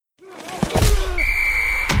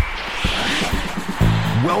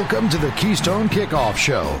Welcome to the Keystone Kickoff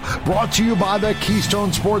Show, brought to you by the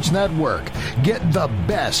Keystone Sports Network. Get the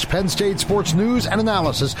best Penn State sports news and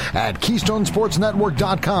analysis at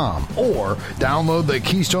KeystonesportsNetwork.com or download the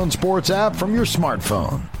Keystone Sports app from your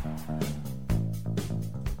smartphone.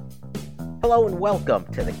 Hello and welcome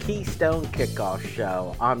to the Keystone Kickoff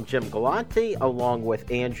Show. I'm Jim Galante along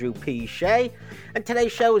with Andrew P. Shea, and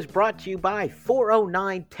today's show is brought to you by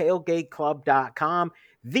 409tailgateclub.com.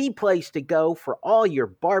 The place to go for all your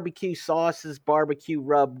barbecue sauces, barbecue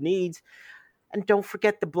rub needs. And don't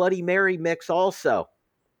forget the Bloody Mary mix also.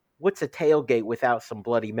 What's a tailgate without some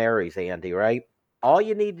Bloody Marys, Andy, right? All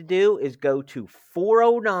you need to do is go to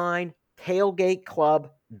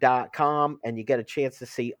 409tailgateclub.com and you get a chance to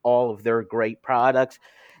see all of their great products.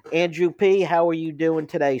 Andrew P., how are you doing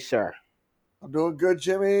today, sir? I'm doing good,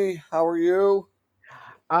 Jimmy. How are you?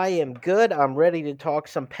 I am good. I'm ready to talk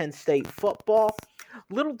some Penn State football.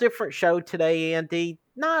 Little different show today, Andy.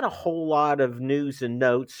 Not a whole lot of news and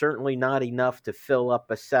notes, certainly not enough to fill up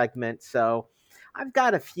a segment. So I've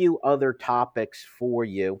got a few other topics for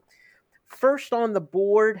you. First on the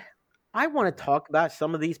board, I want to talk about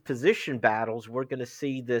some of these position battles we're going to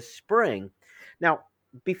see this spring. Now,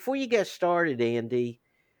 before you get started, Andy,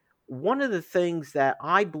 one of the things that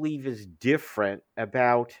I believe is different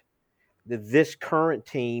about this current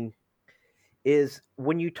team is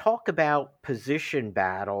when you talk about position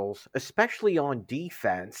battles, especially on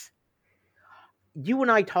defense, you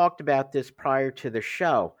and I talked about this prior to the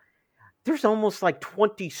show. There's almost like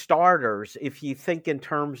 20 starters if you think in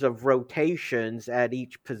terms of rotations at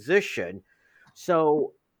each position.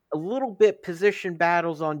 So a little bit position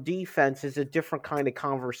battles on defense is a different kind of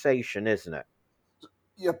conversation, isn't it?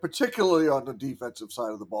 Yeah, particularly on the defensive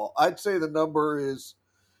side of the ball. I'd say the number is,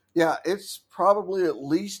 it's probably at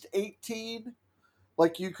least 18.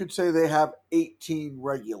 Like you could say they have 18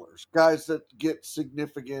 regulars, guys that get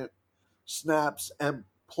significant snaps and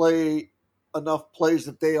play enough plays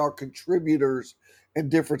that they are contributors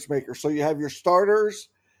and difference makers. So you have your starters,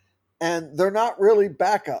 and they're not really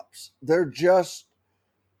backups. They're just,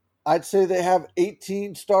 I'd say they have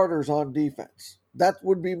 18 starters on defense. That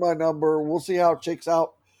would be my number. We'll see how it shakes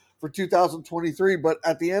out for 2023. But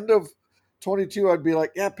at the end of 22, I'd be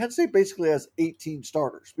like, Penn State basically has 18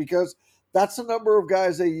 starters because that's the number of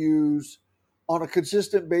guys they use on a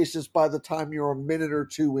consistent basis by the time you're a minute or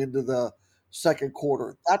two into the second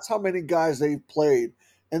quarter. That's how many guys they've played.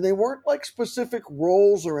 And they weren't like specific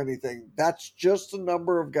roles or anything. That's just the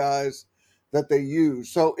number of guys that they use.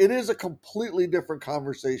 So it is a completely different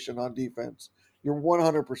conversation on defense. You're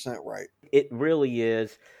 100% right. It really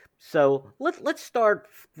is. So let's start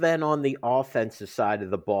then on the offensive side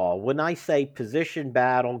of the ball. When I say position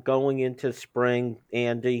battle going into spring,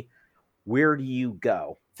 Andy, where do you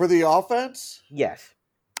go? For the offense? Yes.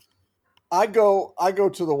 I go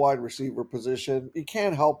to the wide receiver position. You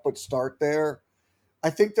can't help but start there.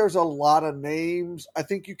 I think there's a lot of names. I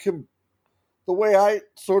think you can – the way I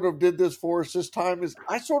sort of did this for us this time is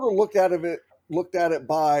I sort of looked at it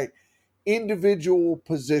by individual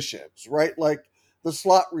positions, right? Like the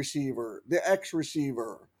slot receiver, the X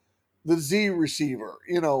receiver, the Z receiver,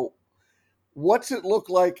 what's it look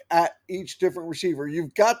like at each different receiver?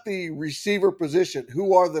 You've got the receiver position.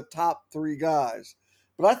 Who are the top three guys?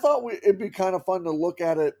 But I thought it'd be kind of fun to look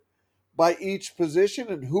at it by each position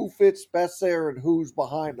and who fits best there and who's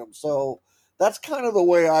behind them. So that's kind of the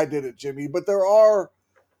way I did it, Jimmy. But there are,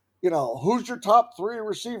 who's your top three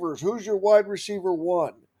receivers? Who's your wide receiver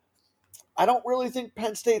one? I don't really think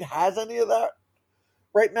Penn State has any of that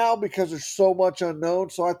right now because there's so much unknown.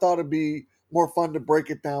 So I thought it'd be more fun to break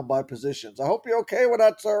it down by positions. I hope you're okay with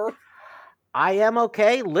that, sir. I am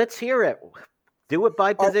okay. Let's hear it. Do it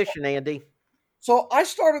by position, Andy. So I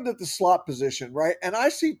started at the slot position, right? And I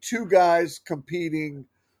see two guys competing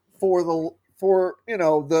for the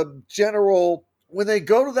general, when they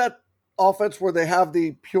go to that offense where they have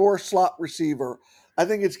the pure slot receiver, I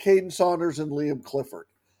think it's Caden Saunders and Liam Clifford.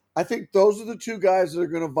 I think those are the two guys that are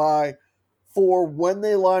going to vie for when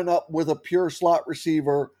they line up with a pure slot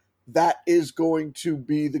receiver. That is going to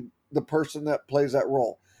be the person that plays that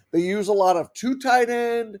role. They use a lot of 2 tight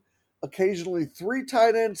end, occasionally 3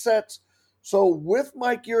 tight end sets. So with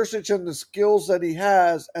Mike Yurcich and the skills that he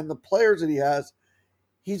has and the players that he has,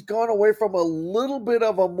 he's gone away from a little bit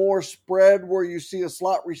of a more spread where you see a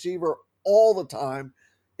slot receiver all the time.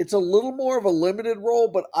 It's a little more of a limited role,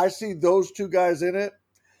 but I see those two guys in it.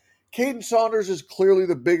 Caden Saunders is clearly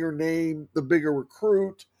the bigger name, the bigger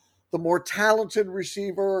recruit, the more talented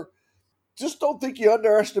receiver. Just don't think you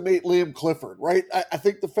underestimate Liam Clifford, right? I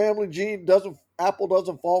think the family gene apple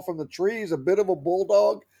doesn't fall from the tree. He's a bit of a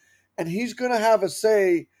bulldog, and he's going to have a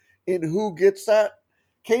say in who gets that.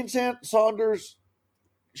 Kane Saunders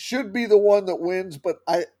should be the one that wins, but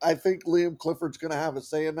I think Liam Clifford's going to have a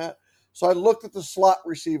say in that. So I looked at the slot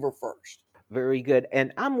receiver first. Very good.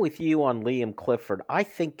 And I'm with you on Liam Clifford. I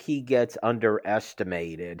think he gets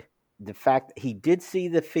underestimated. The fact he did see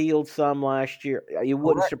the field some last year, it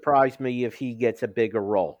wouldn't surprise me if he gets a bigger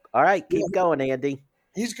role. All right, keep going, Andy.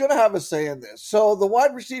 He's going to have a say in this. So the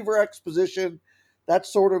wide receiver X position,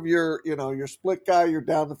 that's sort of your split guy, you're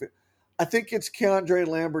down the field. I think it's Keandre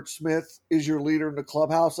Lambert-Smith is your leader in the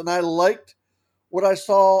clubhouse. And I liked what I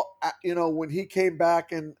saw, when he came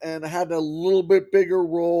back and had a little bit bigger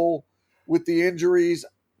role with the injuries.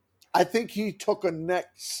 I think he took a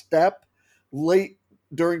next step late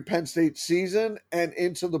during Penn State's season and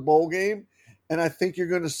into the bowl game. And I think you're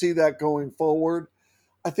going to see that going forward.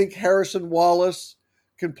 I think Harrison Wallace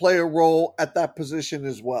can play a role at that position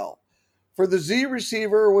as well. For the Z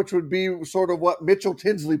receiver, which would be sort of what Mitchell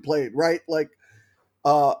Tinsley played, right? Like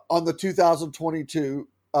on the 2022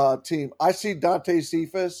 team, I see Dante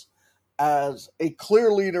Cephas as a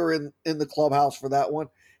clear leader in the clubhouse for that one.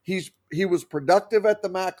 He was productive at the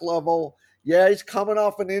MAC level. Yeah, he's coming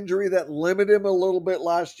off an injury that limited him a little bit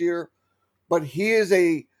last year, but he is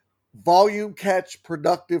a volume catch,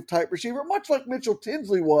 productive type receiver, much like Mitchell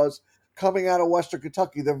Tinsley was coming out of Western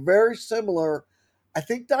Kentucky. They're very similar. I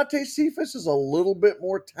think Dante Cephas is a little bit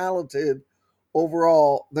more talented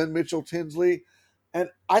overall than Mitchell Tinsley. And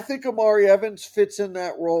I think Amari Evans fits in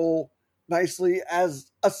that role nicely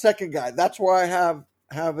as a second guy. That's where I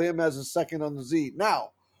have him as a second on the Z.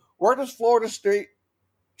 Now, where does Florida State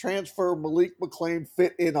transfer Malik McClain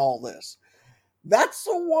fit in all this? That's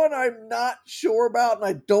the one I'm not sure about and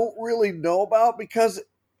I don't really know about because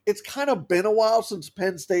it's kind of been a while since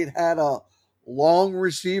Penn State had a long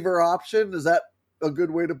receiver option. Is that a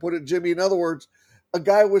good way to put it, Jimmy? In other words, a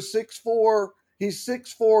guy with 6'4", he's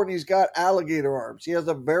 6'4", and he's got alligator arms. He has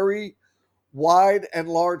a very wide and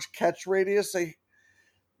large catch radius.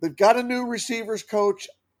 They've got a new receivers coach.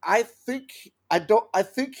 I think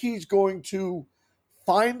he's going to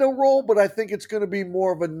find a role, but I think it's going to be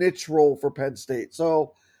more of a niche role for Penn State.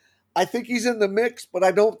 So I think he's in the mix, but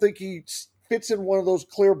I don't think he fits in one of those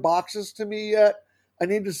clear boxes to me yet. I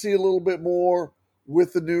need to see a little bit more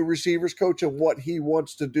with the new receivers coach and what he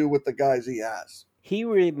wants to do with the guys he has. He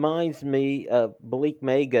reminds me of Malik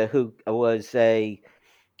Mega, who was a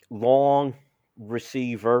long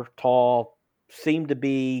receiver, tall, seemed to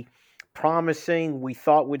be promising. We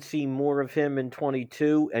thought we'd see more of him in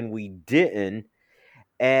 22, and we didn't.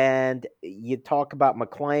 And you talk about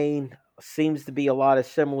McClain, seems to be a lot of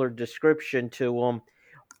similar description to him.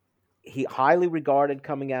 He highly regarded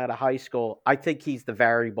coming out of high school. I think he's the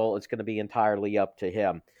variable. It's going to be entirely up to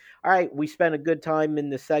him. All right, we spent a good time in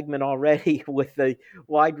the segment already with the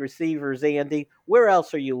wide receivers, Andy. Where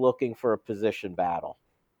else are you looking for a position battle?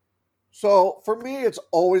 So for me, it's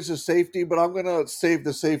always a safety, but I'm going to save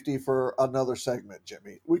the safety for another segment,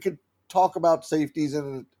 Jimmy. We could talk about safeties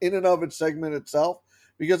in and of its segment itself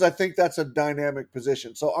because I think that's a dynamic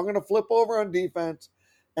position. So I'm going to flip over on defense,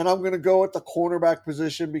 and I'm going to go at the cornerback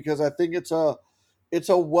position because I think it's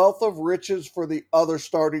a wealth of riches for the other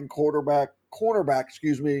starting cornerback,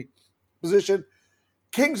 position.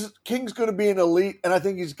 King's going to be an elite, and I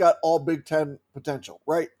think he's got all Big Ten potential,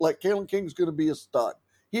 right? Like Kalen King's going to be a stud.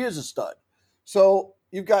 He is a stud. So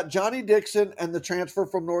you've got Johnny Dixon and the transfer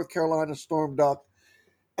from North Carolina, Storm Duck.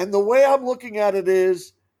 And the way I'm looking at it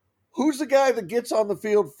is, who's the guy that gets on the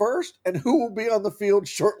field first and who will be on the field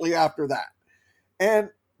shortly after that? And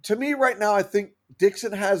to me right now, I think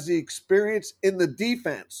Dixon has the experience in the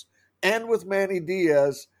defense and with Manny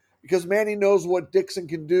Diaz because Manny knows what Dixon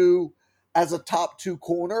can do as a top two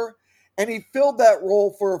corner. And he filled that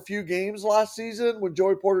role for a few games last season when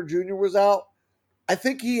Joey Porter Jr. was out. I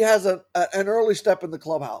think he has an early step in the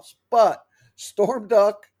clubhouse. But Storm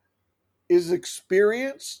Duck is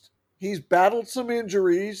experienced. He's battled some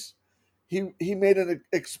injuries. He made an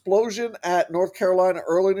explosion at North Carolina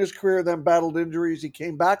early in his career, then battled injuries. He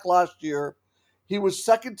came back last year. He was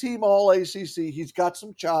second team All ACC. He's got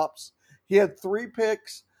some chops. He had 3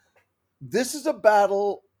 picks. This is a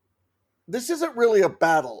battle. This isn't really a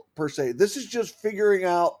battle per se. This is just figuring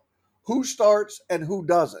out who starts and who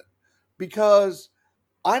doesn't. Because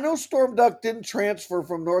I know Storm Duck didn't transfer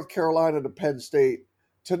from North Carolina to Penn State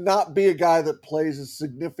to not be a guy that plays a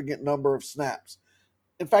significant number of snaps.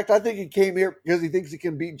 In fact, I think he came here because he thinks he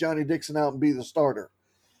can beat Johnny Dixon out and be the starter.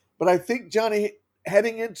 But I think Johnny,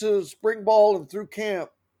 heading into spring ball and through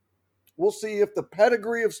camp, we'll see if the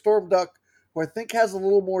pedigree of Storm Duck, who I think has a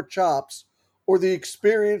little more chops, or the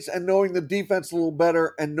experience and knowing the defense a little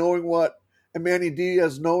better and knowing what and Manny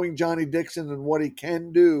Diaz knowing Johnny Dixon and what he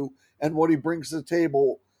can do and what he brings to the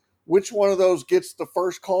table, which one of those gets the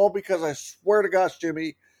first call? Because I swear to gosh,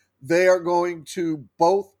 Jimmy, they are going to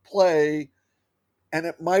both play, and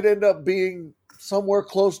it might end up being somewhere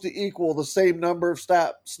close to equal the same number of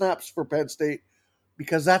snaps for Penn State,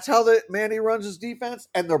 because that's how Manny runs his defense,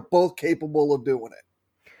 and they're both capable of doing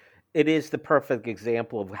it. It is the perfect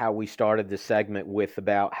example of how we started the segment with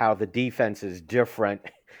about how the defense is different.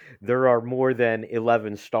 There are more than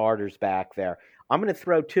 11 starters back there. I'm going to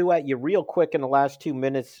throw two at you real quick in the last 2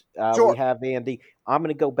 minutes Sure. we have, Andy. I'm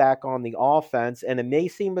going to go back on the offense, and it may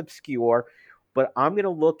seem obscure, but I'm going to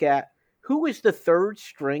look at who is the third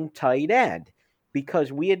string tight end,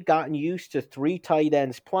 because we had gotten used to three tight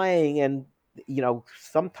ends playing, and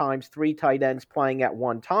sometimes three tight ends playing at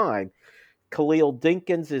one time. Khalil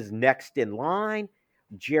Dinkins is next in line.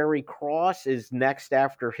 Jerry Cross is next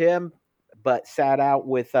after him, but sat out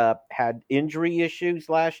with had injury issues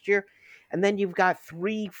last year. And then you've got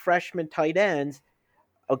three freshman tight ends,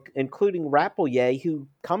 including Rappleyea, who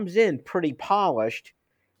comes in pretty polished.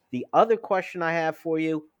 The other question I have for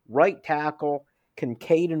you, right tackle, can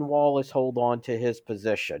Caden Wallace hold on to his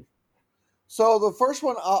position? So the first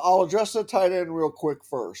one, I'll address the tight end real quick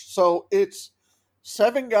first. So it's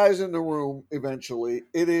 7 guys in the room eventually.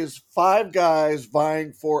 It is 5 guys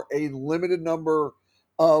vying for a limited number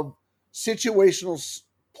of situational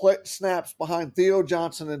snaps behind Theo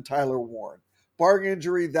Johnson and Tyler Warren. Barring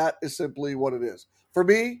injury, that is simply what it is. For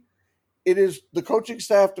me, it is the coaching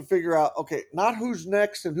staff to figure out, okay, not who's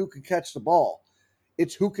next and who can catch the ball.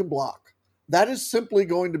 It's who can block. That is simply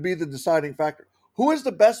going to be the deciding factor. Who is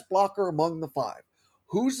the best blocker among the 5?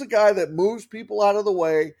 Who's the guy that moves people out of the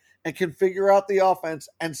way and can figure out the offense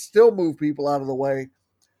and still move people out of the way?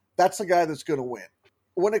 That's the guy that's going to win.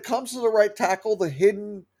 When it comes to the right tackle, the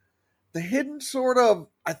hidden sort of,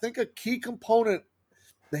 I think a key component,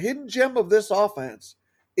 the hidden gem of this offense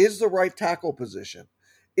is the right tackle position.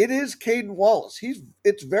 It is Caden Wallace.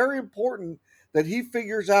 It's very important that he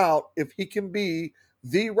figures out if he can be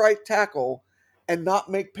the right tackle and not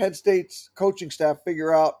make Penn State's coaching staff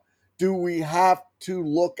figure out, do we have to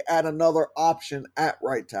look at another option at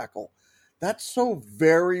right tackle? That's so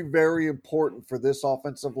very, very important for this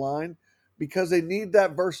offensive line because they need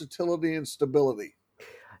that versatility and stability.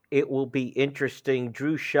 It will be interesting.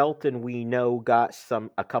 Drew Shelton, we know, got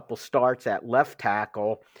a couple starts at left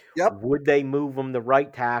tackle. Yep. Would they move him to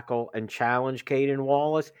right tackle and challenge Caden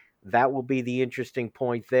Wallace? That will be the interesting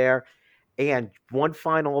point there. And one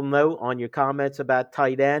final note on your comments about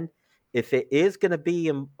tight end. If it is going to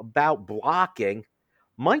be about blocking,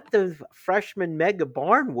 might the freshman Mega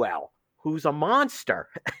Barnwell, who's a monster,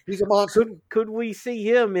 he's a monster. Could we see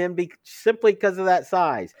him in simply because of that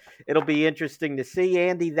size? It'll be interesting to see.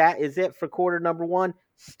 Andy, that is it for quarter number 1.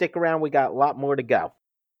 Stick around. We got a lot more to go.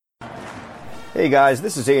 Hey guys,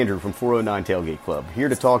 this is Andrew from 409 Tailgate Club, here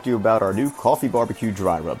to talk to you about our new Coffee Barbecue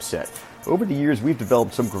Dry Rub set. Over the years, we've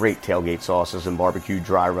developed some great tailgate sauces and barbecue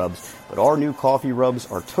dry rubs, but our new coffee rubs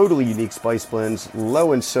are totally unique spice blends,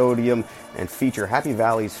 low in sodium, and feature Happy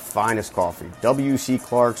Valley's finest coffee, W.C.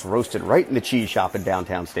 Clark's, roasted right in the cheese shop in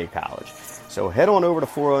downtown State College. So head on over to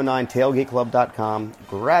 409tailgateclub.com,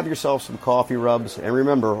 grab yourself some coffee rubs, and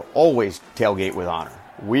remember, always tailgate with honor.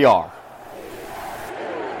 We are.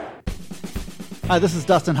 Hi, this is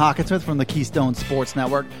Dustin Hawkinsmith from the Keystone Sports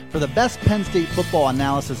Network. For the best Penn State football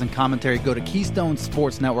analysis and commentary, go to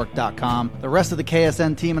KeystoneSportsNetwork.com. The rest of the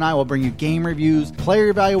KSN team and I will bring you game reviews, player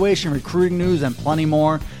evaluation, recruiting news, and plenty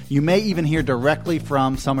more. You may even hear directly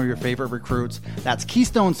from some of your favorite recruits. That's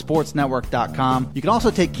KeystoneSportsNetwork.com. You can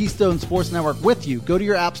also take Keystone Sports Network with you. Go to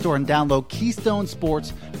your app store and download Keystone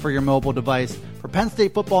Sports for your mobile device. For Penn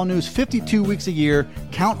State football news 52 weeks a year,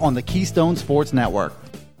 count on the Keystone Sports Network.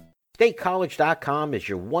 StateCollege.com is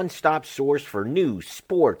your one-stop source for news,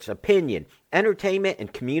 sports, opinion, entertainment,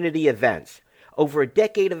 and community events. Over a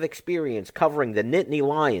decade of experience covering the Nittany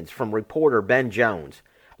Lions from reporter Ben Jones.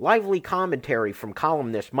 Lively commentary from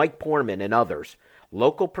columnist Mike Poorman and others.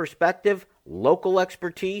 Local perspective, local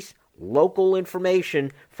expertise, local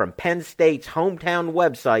information from Penn State's hometown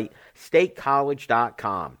website,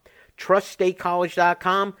 StateCollege.com. Trust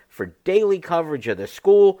StateCollege.com for daily coverage of the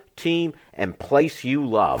school, team, and place you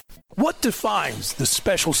love. What defines the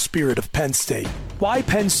special spirit of Penn State? Why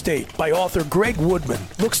Penn State by author Greg Woodman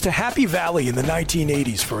looks to Happy Valley in the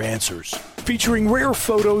 1980s for answers. Featuring rare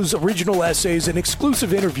photos, original essays, and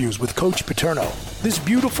exclusive interviews with Coach Paterno. This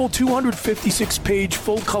beautiful 256-page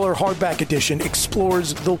full-color hardback edition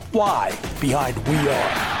explores the why behind We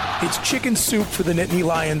Are. It's chicken soup for the Nittany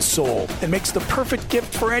Lions soul and makes the perfect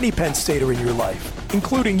gift for any Penn Stater in your life,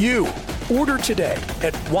 including you. Order today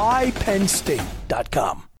at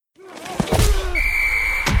whypennstate.com.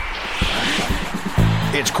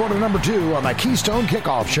 It's quarter number 2 on the Keystone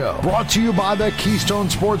Kickoff Show, brought to you by the Keystone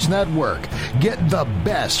Sports Network. Get the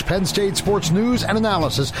best Penn State sports news and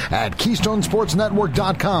analysis at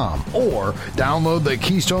KeystoneSportsNetwork.com or download the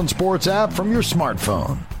Keystone Sports app from your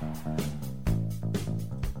smartphone.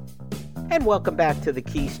 And welcome back to the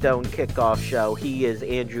Keystone Kickoff Show. He is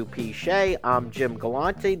Andrew P. Shea. I'm Jim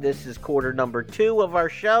Galante. This is quarter number 2 of our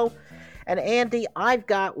show. And Andy, I've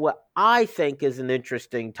got what I think is an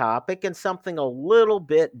interesting topic and something a little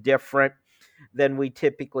bit different than we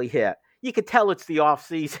typically hit. You can tell it's the off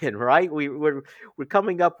season, right? We're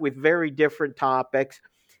coming up with very different topics.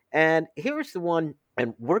 And here's the one,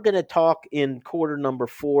 and we're going to talk in quarter number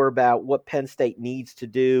 4 about what Penn State needs to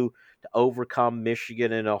do to overcome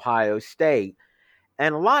Michigan and Ohio State.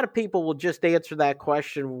 And a lot of people will just answer that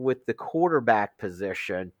question with the quarterback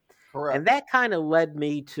position. Correct. And that kind of led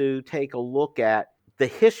me to take a look at the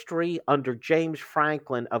history under James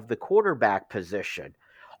Franklin of the quarterback position.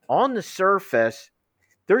 On the surface,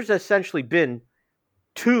 there's essentially been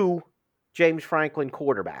 2 James Franklin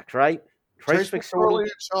quarterbacks, right? Trace McSorley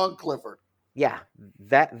and Sean Clifford. Yeah,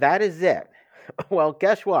 that is it. Well,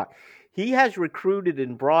 guess what? He has recruited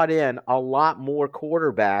and brought in a lot more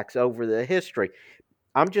quarterbacks over the history.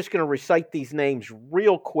 I'm just going to recite these names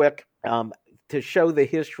real quick to show the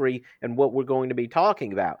history and what we're going to be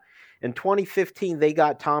talking about. In 2015, they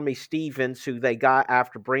got Tommy Stevens, who they got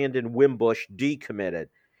after Brandon Wimbush decommitted.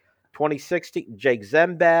 2016, Jake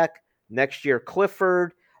Zembeck. Next year,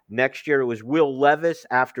 Clifford. Next year, it was Will Levis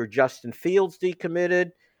after Justin Fields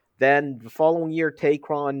decommitted. Then the following year,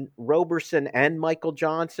 Taquan Roberson and Michael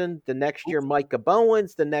Johnson. The next year, Micah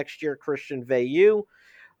Bowens. The next year, Christian Veilleux.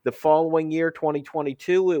 The following year,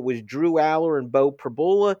 2022, it was Drew Aller and Bo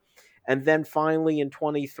Prabula. And then finally in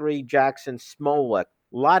 23, Jackson Smolik.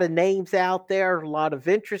 A lot of names out there, a lot of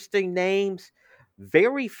interesting names.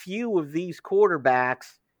 Very few of these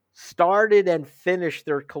quarterbacks started and finished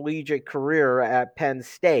their collegiate career at Penn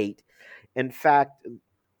State. In fact,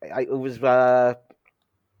 it was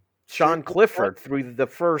Sean Clifford through the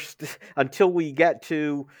first, until we get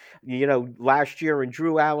to, last year, and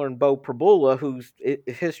Drew Aller and Bo Prabula, whose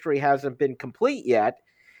history hasn't been complete yet.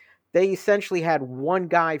 They essentially had one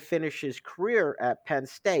guy finish his career at Penn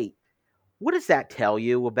State. What does that tell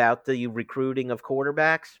you about the recruiting of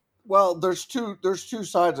quarterbacks? Well, there's two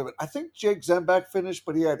sides of it. I think Jake Zembeck finished,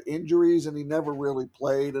 but he had injuries and he never really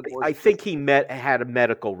played. And I think he had a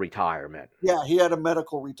medical retirement. Yeah, he had a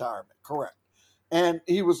medical retirement, correct. And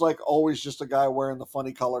he was like always just a guy wearing the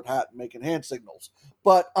funny colored hat and making hand signals.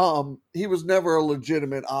 But he was never a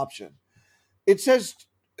legitimate option. It says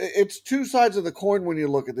it's 2 sides of the coin when you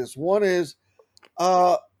look at this. One is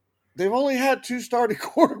they've only had 2 starting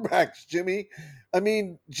quarterbacks, Jimmy. I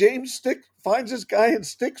mean, James finds this guy and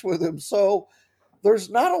sticks with him. So there's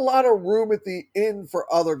not a lot of room at the end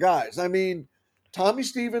for other guys. I mean, Tommy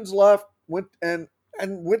Stevens left, went to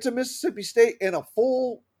Mississippi State in a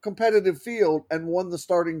full competitive field and won the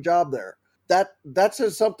starting job there. That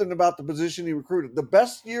says something about the position he recruited. The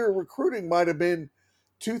best year of recruiting might have been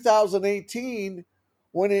 2018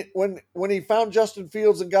 when he found Justin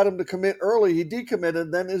Fields and got him to commit early. He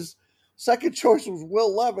decommitted. Then his second choice was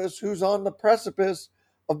Will Levis, who's on the precipice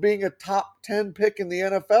of being a top 10 pick in the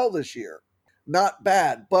NFL this year. Not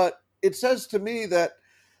bad, but it says to me that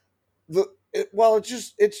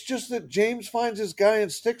it's just that James finds his guy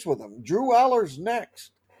and sticks with him. Drew Aller's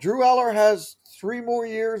next. Drew Aller has 3 more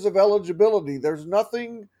years of eligibility. There's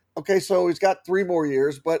nothing. Okay, so he's got 3 more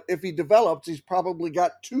years, but if he develops, he's probably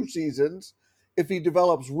got 2 seasons if he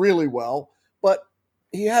develops really well. But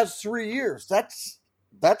he has 3 years. That's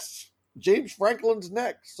James Franklin's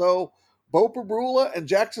next. So Bo Prabula and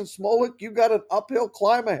Jackson Smolik, you got an uphill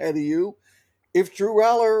climb ahead of you if Drew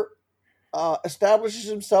Aller establishes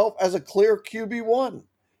himself as a clear QB1.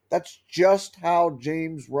 That's just how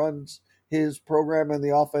James runs his program and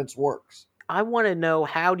the offense works. I want to know,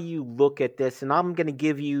 how do you look at this? And I'm going to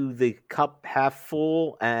give you the cup half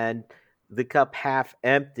full and the cup half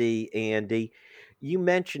empty, Andy. You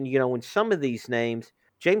mentioned, in some of these names,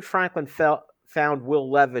 James Franklin found Will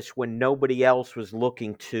Levis when nobody else was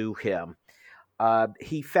looking to him.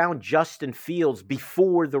 He found Justin Fields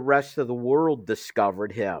before the rest of the world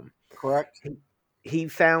discovered him. Correct. He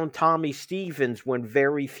found Tommy Stevens when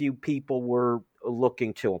very few people were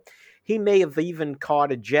looking to him. He may have even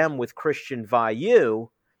caught a gem with Christian Veilleux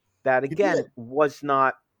that, again, was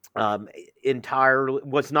not entirely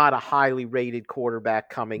was not a highly rated quarterback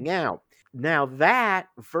coming out. Now that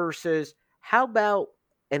versus how about,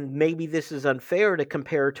 and maybe this is unfair to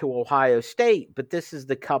compare to Ohio State, but this is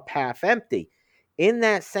the cup half empty. In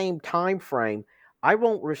that same time frame, I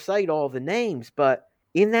won't recite all the names, but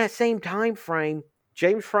in that same time frame,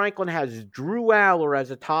 James Franklin has Drew Aller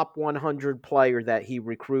as a top 100 player that he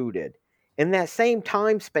recruited. In that same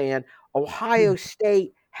time span, Ohio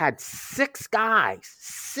State had six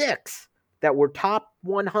that were top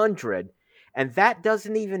 100. And that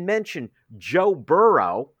doesn't even mention Joe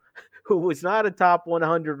Burrow, who was not a top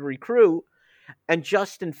 100 recruit, and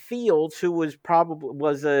Justin Fields, who was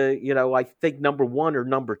I think number 1 or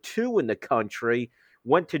number 2 in the country,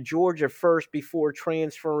 went to Georgia first before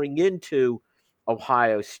transferring into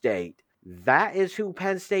Ohio State. That is who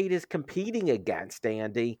Penn State is competing against,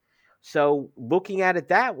 Andy. So looking at it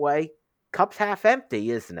that way, cup's half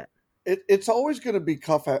empty, isn't it? It's always going to be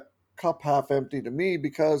cup half empty to me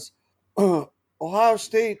because Ohio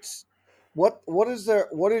State's what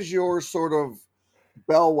is your sort of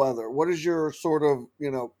bellwether? What is your sort of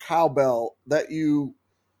cowbell that you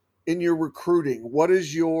in your recruiting? What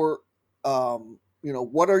is your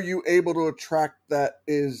what are you able to attract that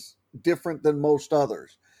is different than most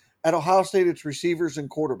others? At Ohio State, it's receivers and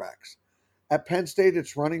quarterbacks. At Penn State,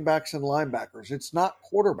 it's running backs and linebackers. It's not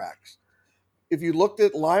quarterbacks. If you looked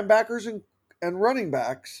at linebackers and running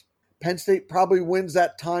backs, Penn State probably wins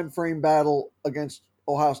that time frame battle against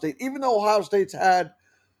Ohio State, even though Ohio State's had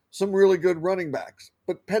some really good running backs.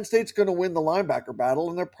 But Penn State's going to win the linebacker battle,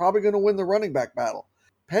 and they're probably going to win the running back battle.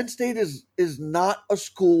 Penn State is not a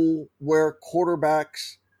school where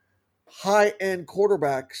quarterbacks, high-end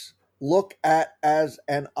quarterbacks, look at as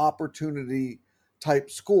an opportunity type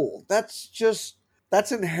school. That's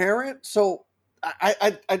inherent. So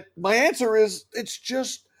my answer is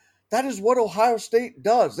that is what Ohio State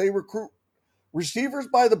does. They recruit receivers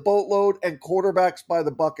by the boatload and quarterbacks by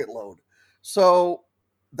the bucket load. So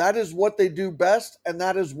that is what they do best, and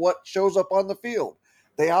that is what shows up on the field.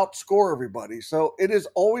 They outscore everybody. So it is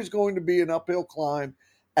always going to be an uphill climb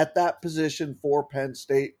at that position for Penn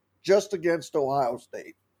State, just against Ohio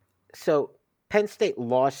State. So Penn State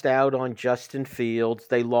lost out on Justin Fields.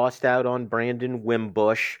 They lost out on Brandon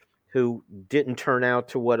Wimbush, who didn't turn out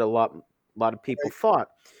to what a lot of people thought.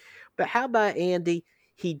 But how about Andy?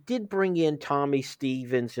 He did bring in Tommy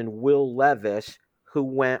Stevens and Will Levis, who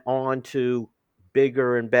went on to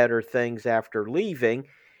bigger and better things after leaving,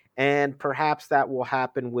 and perhaps that will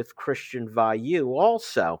happen with Christian Vayu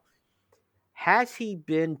also. Has he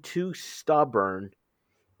been too stubborn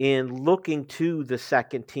in looking to the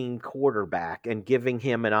second team quarterback and giving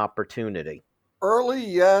him an opportunity? Early,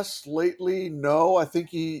 yes. Lately, no. I think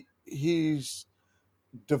he's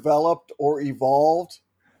developed or evolved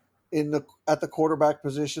at the quarterback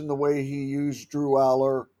position the way he used Drew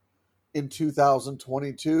Aller in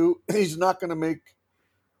 2022. He's not going to make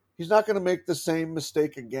the same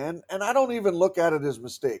mistake again, and I don't even look at it as a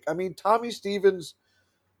mistake. I mean, Tommy Stevens,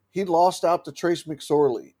 he lost out to Trace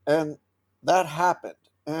McSorley, and that happened.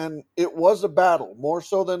 And it was a battle, more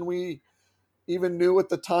so than we even knew at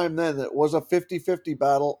the time then. It was a 50-50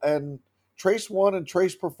 battle, and Trace won and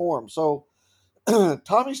Trace performed. So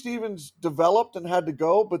Tommy Stevens developed and had to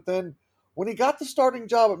go, but then when he got the starting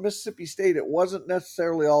job at Mississippi State, it wasn't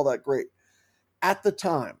necessarily all that great at the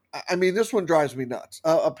time. I mean, this one drives me nuts.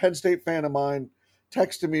 A Penn State fan of mine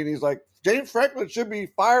texted me, and he's like, James Franklin should be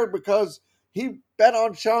fired because he bet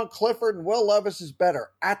on Sean Clifford and Will Levis is better.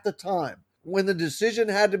 At the time, when the decision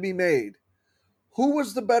had to be made, who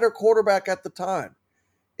was the better quarterback at the time?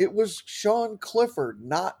 It was Sean Clifford.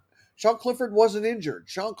 Sean Clifford wasn't injured.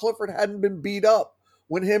 Sean Clifford hadn't been beat up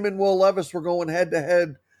when him and Will Levis were going head to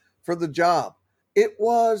head for the job. It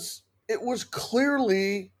was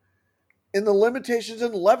clearly in the limitations,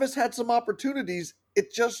 and Levis had some opportunities.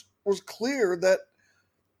 It just was clear that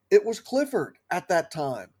it was Clifford at that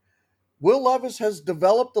time. Will Levis has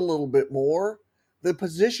developed a little bit more. The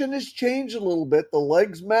position has changed a little bit. The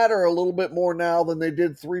legs matter a little bit more now than they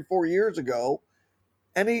did 3-4 years ago.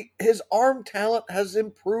 And his arm talent has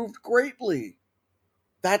improved greatly.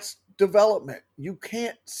 That's development. You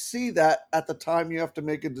can't see that at the time you have to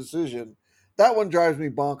make a decision. That one drives me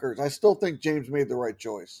bonkers. I still think James made the right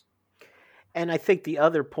choice. And I think the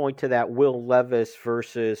other point to that Will Levis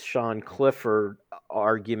versus Sean Clifford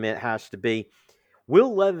argument has to be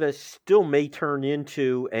Will Levis still may turn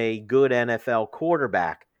into a good NFL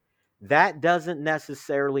quarterback. That doesn't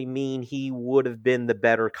necessarily mean he would have been the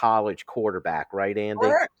better college quarterback, right, Andy?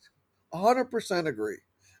 Correct. 100% agree.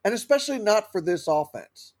 And especially not for this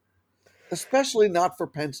offense. Especially not for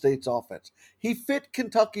Penn State's offense. He fit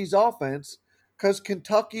Kentucky's offense because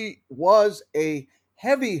Kentucky was a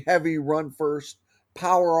heavy run-first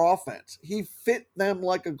power offense. He fit them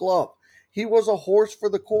like a glove. He was a horse for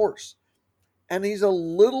the course. And he's a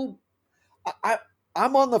little...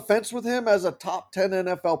 I'm on the fence with him as a top 10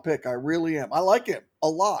 NFL pick. I really am. I like him a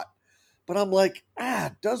lot. But I'm like,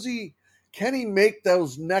 can he make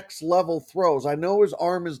those next level throws? I know his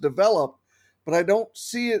arm is developed, but I don't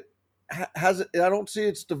see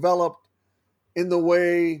it's developed in the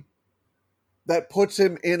way that puts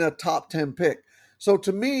him in a top 10 pick. So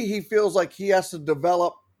to me, he feels like he has to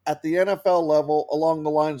develop at the NFL level along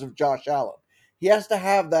the lines of Josh Allen. He has to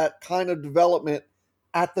have that kind of development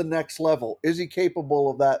at the next level. Is he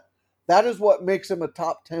capable of that? That is what makes him a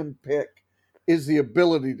top 10 pick, is the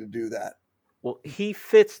ability to do that. Well, he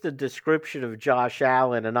fits the description of Josh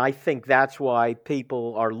Allen, and I think that's why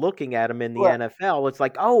people are looking at him in the NFL. It's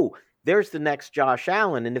like, oh, there's the next Josh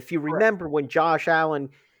Allen. And if you remember when Josh Allen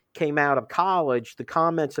came out of college, the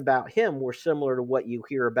comments about him were similar to what you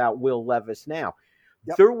hear about Will Levis now.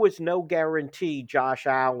 Yep. There was no guarantee Josh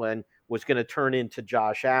Allen was going to turn into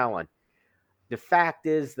Josh Allen. The fact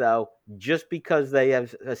is, though, just because they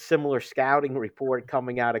have a similar scouting report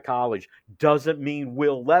coming out of college doesn't mean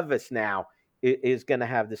Will Levis now is going to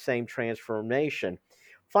have the same transformation.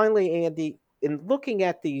 Finally, Andy, in looking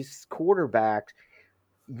at these quarterbacks,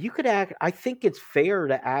 I think it's fair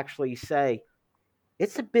to actually say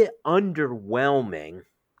it's a bit underwhelming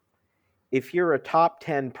if you're a top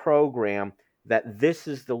 10 program that this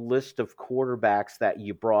is the list of quarterbacks that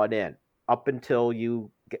you brought in up until you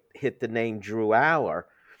hit the name Drew Aller.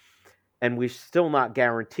 And we're still not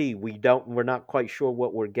guaranteed. We're not quite sure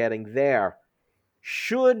what we're getting there.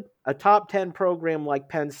 Should a top 10 program like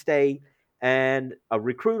Penn State and a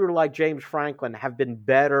recruiter like James Franklin have been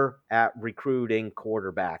better at recruiting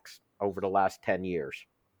quarterbacks over the last 10 years?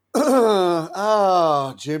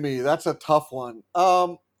 Jimmy, that's a tough one.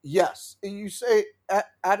 Yes. You say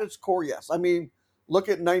at its core, yes. I mean, look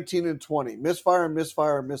at 19 and 20. Misfire.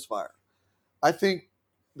 I think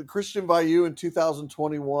the Christian Vayu in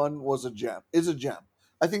 2021 is a gem.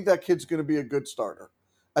 I think that kid's going to be a good starter.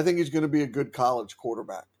 I think he's going to be a good college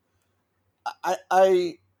quarterback.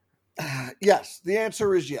 Yes, the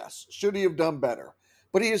answer is yes. Should he have done better?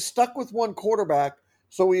 But he is stuck with one quarterback,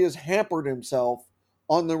 so he has hampered himself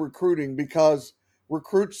on the recruiting because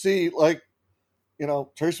recruits see, like,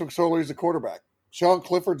 Trace McSorley's a quarterback. Sean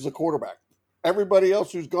Clifford's a quarterback. Everybody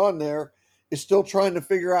else who's gone there is still trying to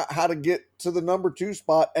figure out how to get to the number 2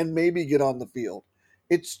 spot and maybe get on the field.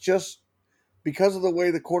 It's just because of the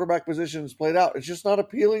way the quarterback position is played out. It's just not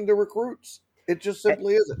appealing to recruits. It just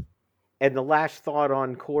simply isn't. And the last thought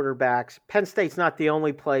on quarterbacks, Penn State's not the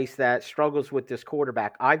only place that struggles with this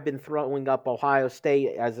quarterback. I've been throwing up Ohio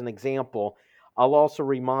State as an example. I'll also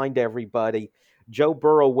remind everybody, Joe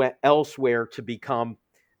Burrow went elsewhere to become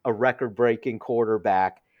a record-breaking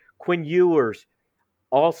quarterback. Quinn Ewers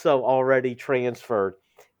also already transferred.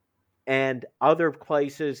 And other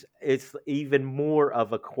places, it's even more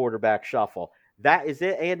of a quarterback shuffle. That is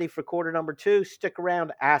it, Andy, for quarter number 2. Stick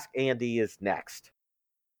around. Ask Andy is next.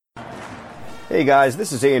 Hey guys,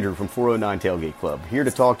 this is Andrew from 409 Tailgate Club, here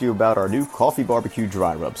to talk to you about our new Coffee Barbecue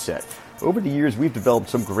Dry Rub set. Over the years, we've developed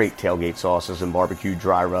some great tailgate sauces and barbecue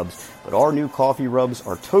dry rubs, but our new coffee rubs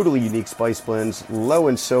are totally unique spice blends, low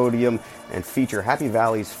in sodium, and feature Happy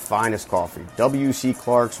Valley's finest coffee, W.C.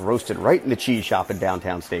 Clark's, roasted right in the cheese shop in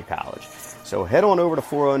downtown State College. So head on over to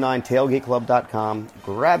 409tailgateclub.com,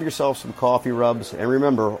 grab yourself some coffee rubs, and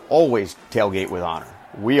remember, always tailgate with honor.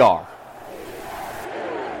 We are.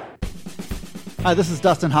 Hi, this is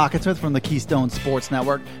Dustin Hawkinsmith from the Keystone Sports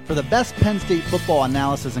Network. For the best Penn State football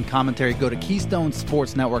analysis and commentary, go to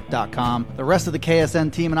KeystoneSportsNetwork.com. The rest of the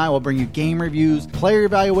KSN team and I will bring you game reviews, player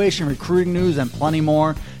evaluation, recruiting news, and plenty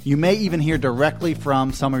more. You may even hear directly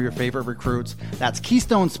from some of your favorite recruits. That's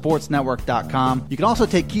KeystoneSportsNetwork.com. You can also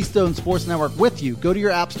take Keystone Sports Network with you. Go to your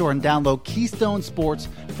app store and download Keystone Sports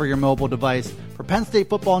for your mobile device. For Penn State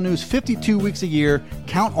football news 52 weeks a year,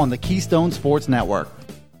 count on the Keystone Sports Network.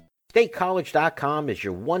 StateCollege.com is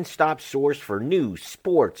your one-stop source for news,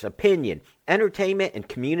 sports, opinion, entertainment, and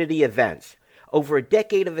community events. Over a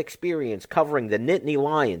decade of experience covering the Nittany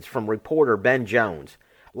Lions from reporter Ben Jones.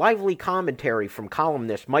 Lively commentary from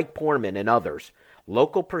columnist Mike Poorman and others.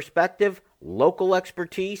 Local perspective, local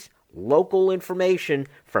expertise, local information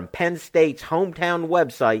from Penn State's hometown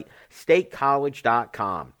website,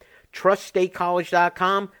 StateCollege.com. Trust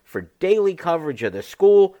StateCollege.com for daily coverage of the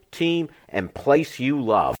school, team, and place you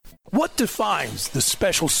love. What defines the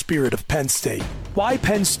special spirit of Penn State? Why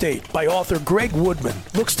Penn State by author Greg Woodman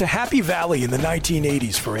looks to Happy Valley in the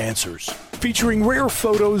 1980s for answers. Featuring rare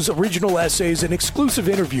photos, original essays, and exclusive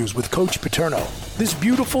interviews with Coach Paterno. This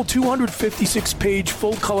beautiful 256-page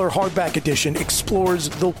full-color hardback edition explores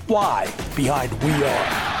the why behind We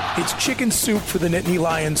Are. It's chicken soup for the Nittany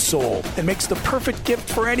Lions soul and makes the perfect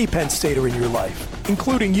gift for any Penn Stater in your life,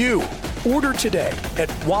 including you. Order today at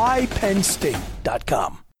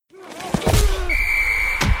whypennstate.com.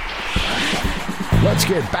 Let's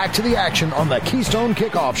get back to the action on the Keystone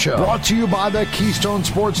Kickoff Show. Brought to you by the Keystone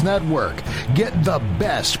Sports Network. Get the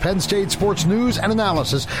best Penn State sports news and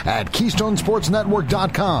analysis at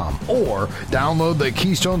KeystoneSportsNetwork.com or download the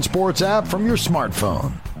Keystone Sports app from your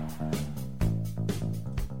smartphone.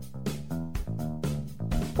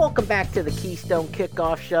 Welcome back to the Keystone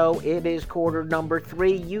Kickoff Show. It is quarter number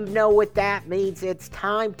 3. You know what that means. It's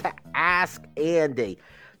time to Ask Andy.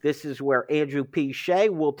 This is where Andrew P. Shea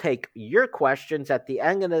will take your questions at the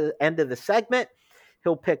end of the segment.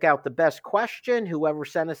 He'll pick out the best question. Whoever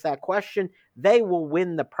sent us that question, they will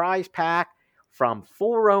win the prize pack from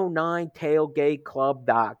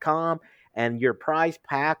 409tailgateclub.com. And your prize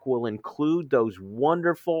pack will include those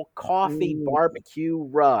wonderful coffee barbecue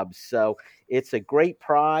rubs. So it's a great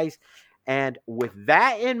prize. And with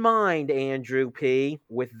that in mind, Andrew P.,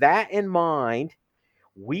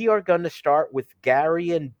 we are going to start with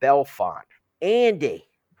Gary and Belfont. Andy,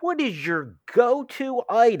 what is your go-to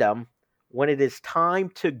item when it is time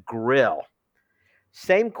to grill?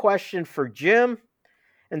 Same question for Jim.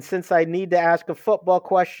 And since I need to ask a football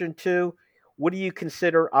question too, what do you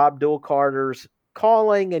consider Abdul Carter's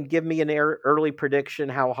calling? And give me an early prediction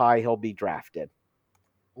how high he'll be drafted.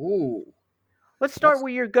 Ooh. Let's start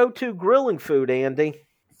with your go-to grilling food, Andy.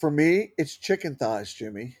 For me, it's chicken thighs,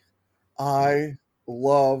 Jimmy. I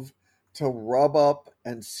love to rub up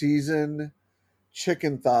and season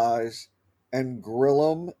chicken thighs and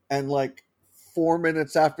grill them, and like 4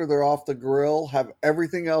 minutes after they're off the grill, have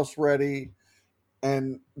everything else ready,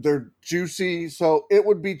 and they're juicy. So it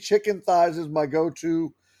would be chicken thighs is my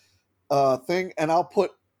go-to thing, and I'll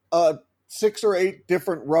put 6 or 8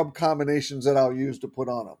 different rub combinations that I'll use to put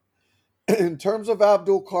on them. In terms of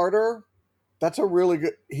Abdul Carter, that's a really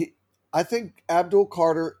good I think Abdul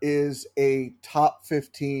Carter is a top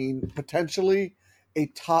 15, potentially a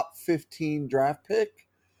top 15 draft pick.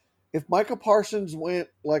 If Micah Parsons went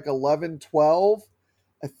like 11, 12,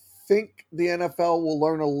 I think the NFL will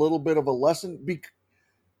learn a little bit of a lesson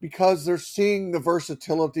because they're seeing the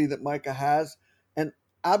versatility that Micah has. And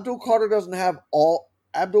Abdul Carter doesn't have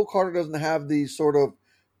the sort of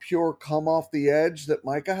pure come off the edge that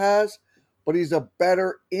Micah has, but he's a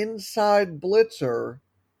better inside blitzer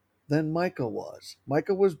than Micah was.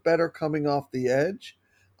 Micah was better coming off the edge.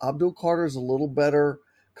 Abdul Carter's a little better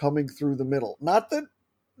coming through the middle. Not that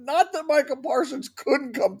Micah Parsons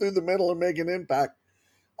couldn't come through the middle and make an impact.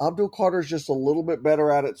 Abdul Carter's just a little bit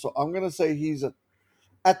better at it. So I'm going to say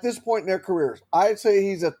at this point in their careers, I'd say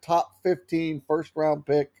he's a top 15 first round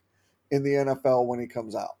pick in the NFL when he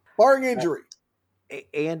comes out, barring injury.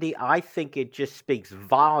 Andy, I think it just speaks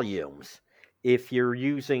volumes if you're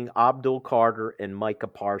using Abdul Carter and Micah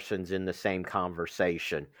Parsons in the same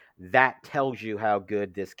conversation. That tells you how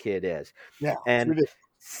good this kid is. Yeah, and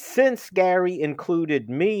since Gary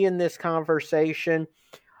included me in this conversation,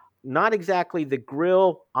 not exactly the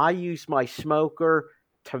grill, I use my smoker.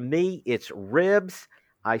 To me, it's ribs.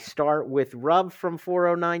 I start with rub from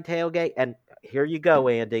 409 Tailgate. And here you go,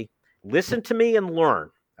 Andy. Listen to me and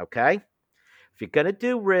learn, okay? If you're going to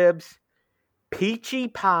do ribs, Peachy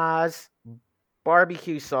Paz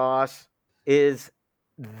barbecue sauce is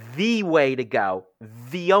the way to go,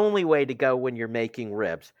 the only way to go when you're making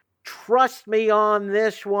ribs. Trust me on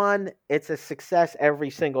this one. It's a success every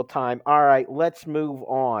single time. All right, let's move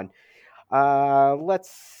on. Let's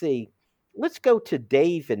see. Let's go to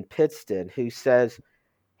Dave in Pittston, who says,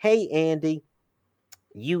 "Hey, Andy,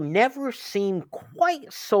 you never seem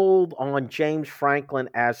quite sold on James Franklin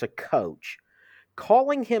as a coach.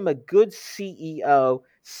 Calling him a good CEO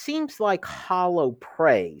seems like hollow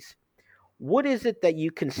praise. What is it that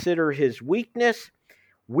you consider his weakness?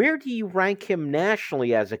 Where do you rank him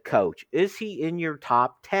nationally as a coach? Is he in your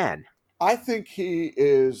top 10? I think he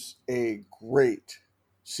is a great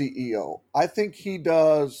CEO. I think he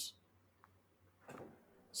does,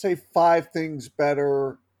 say, 5 things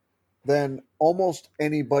better than almost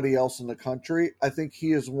anybody else in the country. I think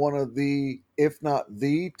he is one of the, if not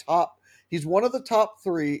the top, he's one of the top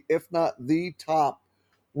 3, if not the top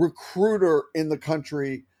recruiter in the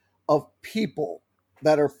country of people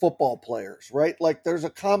that are football players, right? Like there's a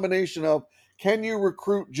combination of, can you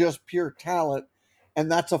recruit just pure talent? And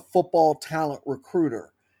that's a football talent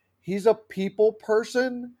recruiter. He's a people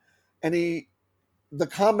person, and he the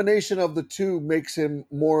combination of the two makes him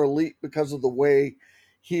more elite because of the way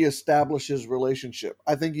he establishes relationship.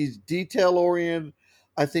 I think he's detail oriented.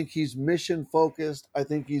 I think he's mission focused. I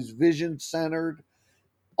think he's vision centered.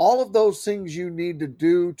 All of those things you need to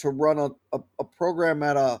do to run a program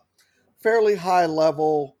at a fairly high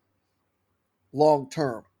level long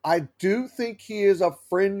term. I do think he is a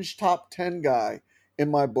fringe top 10 guy in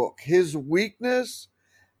my book. His weakness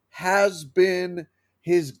has been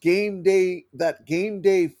his that game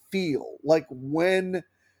day feel, like when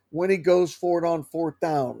he goes for it on fourth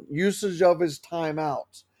down, usage of his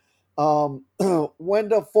timeouts, when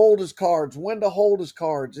to fold his cards, when to hold his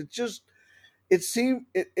cards. It just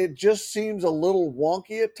seems a little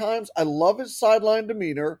wonky at times. I love his sideline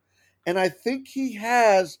demeanor, and I think he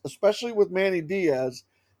has, especially with Manny Diaz,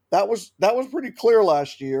 that was pretty clear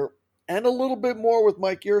last year, and a little bit more with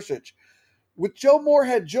Mike Yurcich. With Joe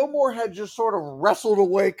Moorhead just sort of wrestled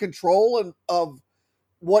away control of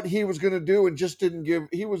what he was going to do and just didn't give.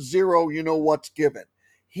 He was zero, what's given.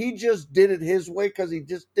 He just did it his way because he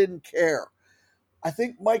just didn't care. I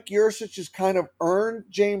think Mike Yurcich has kind of earned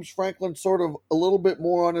James Franklin sort of a little bit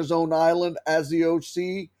more on his own island as the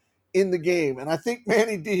OC in the game. And I think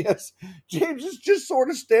Manny Diaz, James is just sort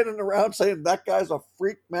of standing around saying that guy's a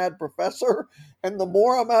freak mad professor. And the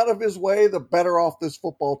more I'm out of his way, the better off this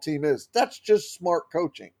football team is. That's just smart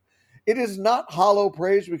coaching. It is not hollow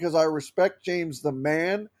praise because I respect James the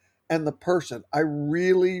man and the person. I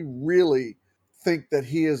really, really think that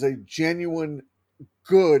he is a genuine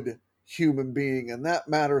good human being, and that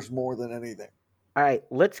matters more than anything. All right,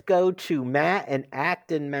 let's go to Matt in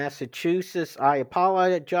Acton, Massachusetts. I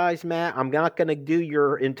apologize, Matt. I'm not going to do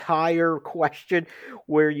your entire question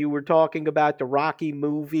where you were talking about the Rocky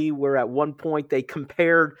movie, where at one point they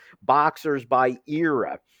compared boxers by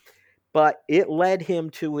era. But it led him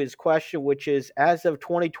to his question, which is, as of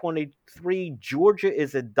 2023, Georgia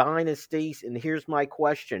is a dynasty. And here's my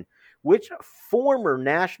question. Which former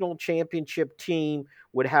national championship team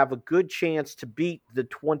would have a good chance to beat the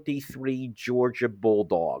 23 Georgia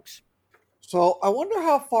Bulldogs? So I wonder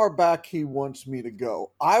how far back he wants me to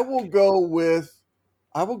go. I will go with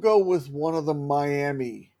one of the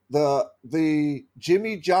Miami, the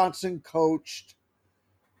Jimmy Johnson coached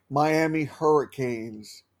Miami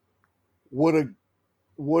Hurricanes would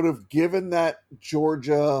have given that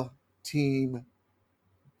Georgia team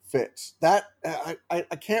fits. That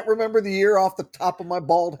I can't remember the year off the top of my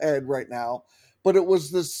bald head right now, but it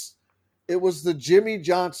was the Jimmy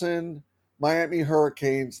Johnson Miami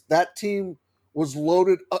Hurricanes. That team was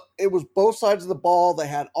loaded. It was both sides of the ball. They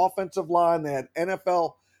had offensive line. They had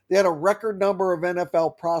NFL. They had a record number of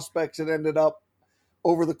NFL prospects that ended up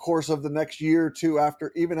over the course of the next year or two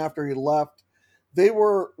after he left. They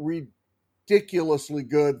were ridiculously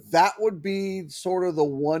good. That would be sort of the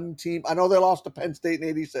one team. I know they lost to Penn State in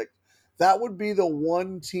 '86. That would be the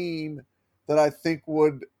one team that I think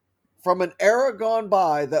would, from an era gone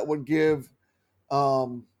by, that would have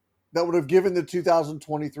given the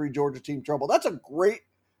 2023 Georgia team trouble. That's a great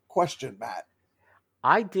question, Matt.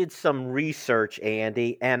 I did some research,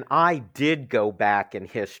 Andy, and I did go back in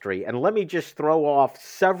history. And let me just throw off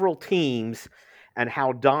several teams and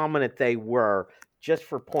how dominant they were, just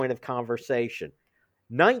for point of conversation.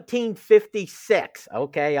 1956,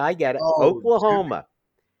 okay, I get it. Oklahoma.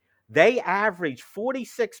 They averaged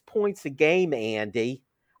 46 points a game, Andy,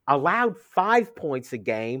 allowed 5 points a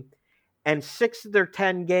game, and 6 of their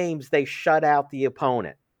 10 games they shut out the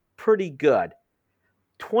opponent. Pretty good.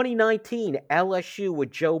 2019, LSU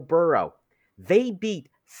with Joe Burrow. They beat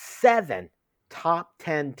 7 top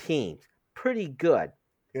 10 teams. Pretty good.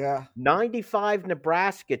 Yeah. 95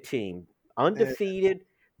 Nebraska team, undefeated.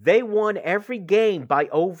 They won every game by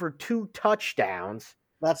over 2 touchdowns.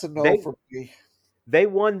 That's a no for me. They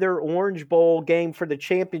won their Orange Bowl game for the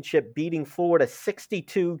championship, beating Florida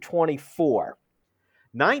 62-24.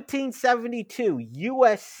 1972,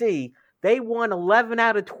 USC, they won 11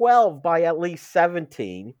 out of 12 by at least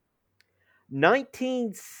 17.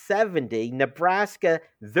 1970, Nebraska,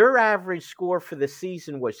 their average score for the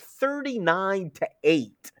season was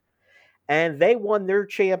 39-8. And they won their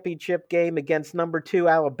championship game against number 2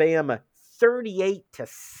 Alabama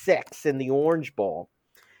 38-6 in the Orange Bowl.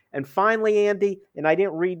 And finally, Andy, and I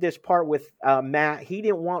didn't read this part with Matt, he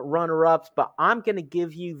didn't want runner-ups, but I'm going to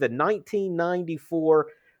give you the 1994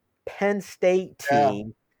 Penn State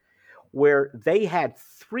team where they had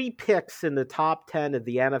 3 picks in the top 10 of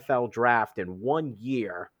the NFL draft in 1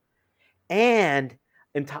 year, and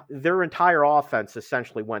their entire offense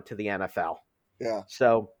essentially went to the NFL. Yeah.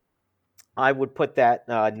 So I would put that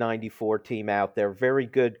 94 team out there. Very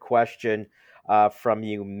good question from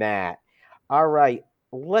you, Matt. All right.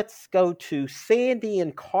 let's go to Sandy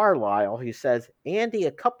in Carlisle, who says, Andy,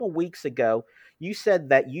 a couple weeks ago, you said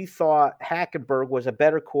that you thought Hackenberg was a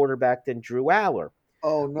better quarterback than Drew Aller.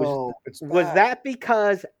 Oh, no. Was that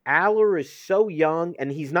because Aller is so young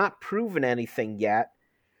and he's not proven anything yet?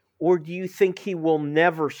 Or do you think he will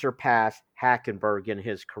never surpass Hackenberg in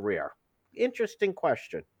his career? Interesting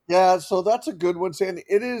question. Yeah, so that's a good one, Sandy.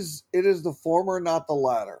 It is the former, not the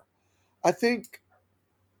latter. I think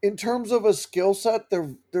in terms of a skill set,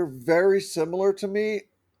 they're very similar to me,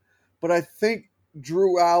 but I think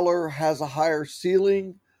Drew Aller has a higher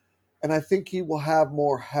ceiling, and I think he will have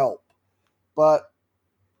more help. But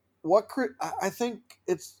I think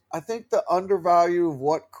the undervalue of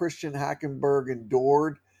what Christian Hackenberg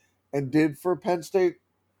endured and did for Penn State,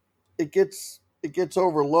 it gets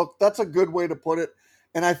overlooked. That's a good way to put it,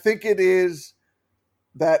 and I think it is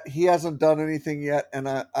that he hasn't done anything yet, and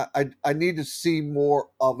I need to see more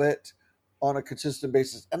of it on a consistent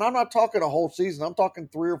basis. And I'm not talking a whole season. I'm talking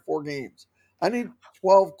 3 or 4 games. I need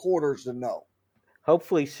 12 quarters to know.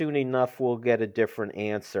 Hopefully soon enough we'll get a different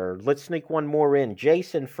answer. Let's sneak one more in.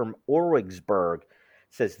 Jason from Origsburg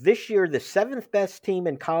says, this year the 7th best team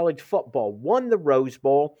in college football won the Rose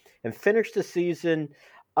Bowl and finished the season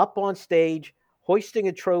up on stage, hoisting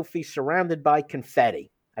a trophy surrounded by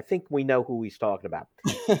confetti. I think we know who he's talking about.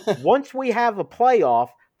 Once we have a playoff,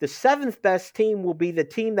 the 7th best team will be the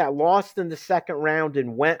team that lost in the second round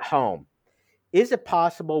and went home. Is it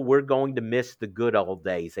possible we're going to miss the good old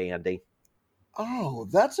days, Andy? Oh,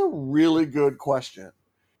 that's a really good question.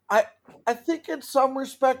 I think in some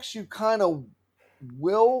respects you kind of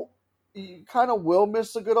will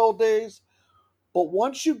miss the good old days, but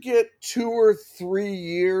once you get 2 or 3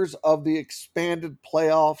 years of the expanded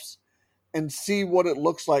playoffs and see what it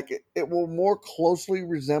looks like, it will more closely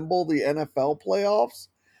resemble the NFL playoffs.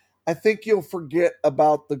 I think you'll forget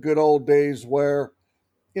about the good old days where,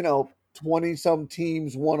 20-some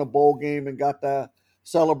teams won a bowl game and got to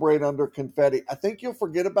celebrate under confetti. I think you'll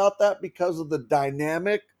forget about that because of the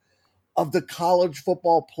dynamic of the college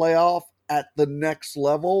football playoff at the next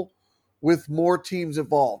level with more teams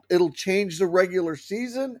involved. It'll change the regular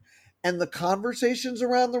season and the conversations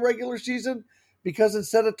around the regular season, because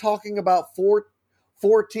instead of talking about four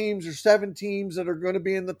teams or 7 teams that are going to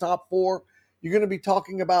be in the top 4, you're going to be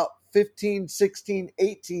talking about 15, 16,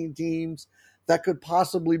 18 teams that could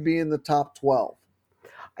possibly be in the top 12.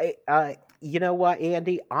 You know what,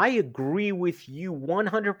 Andy? I agree with you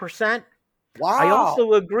 100%. Wow. I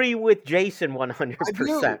also agree with Jason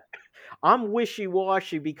 100%. I'm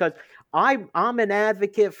wishy-washy because I'm an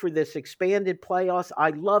advocate for this expanded playoffs. I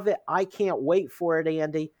love it. I can't wait for it,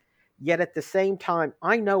 Andy. Yet at the same time,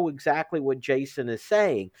 I know exactly what Jason is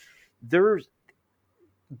saying.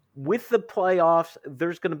 With the playoffs,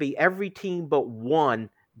 there's going to be every team but one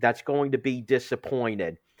that's going to be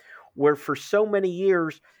disappointed. Where for so many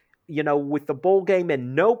years, with the bowl game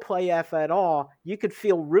and no playoff at all, you could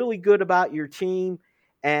feel really good about your team.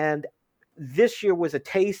 And this year was a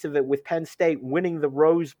taste of it with Penn State winning the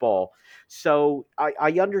Rose Bowl. So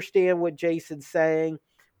I understand what Jason's saying,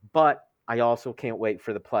 but I also can't wait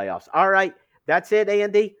for the playoffs. All right, that's it,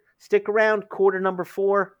 Andy. Stick around. Quarter number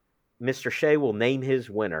 4. Mr. Shea will name his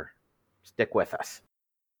winner. Stick with us.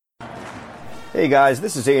 Hey guys,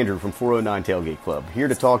 this is Andrew from 409 Tailgate Club, here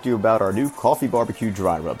to talk to you about our new coffee barbecue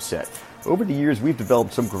dry rub set. Over the years, we've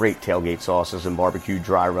developed some great tailgate sauces and barbecue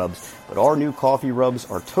dry rubs, but our new coffee rubs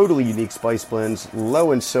are totally unique spice blends,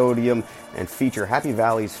 low in sodium, and feature Happy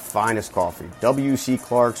Valley's finest coffee, W.C.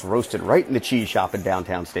 Clark's, roasted right in the cheese shop in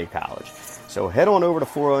downtown State College. So head on over to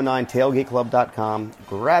 409tailgateclub.com,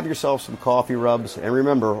 grab yourself some coffee rubs, and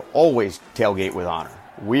remember, always tailgate with honor.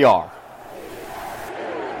 We are.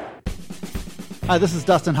 Hi, this is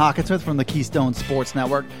Dustin Hawkinsmith from the Keystone Sports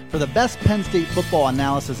Network. For the best Penn State football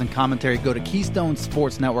analysis and commentary, go to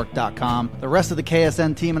KeystoneSportsNetwork.com. The rest of the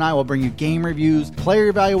KSN team and I will bring you game reviews, player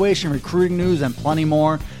evaluation, recruiting news, and plenty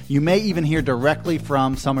more. You may even hear directly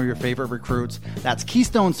from some of your favorite recruits. That's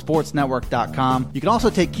KeystoneSportsNetwork.com. You can also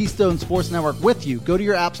take Keystone Sports Network with you. Go to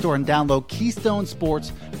your app store and download Keystone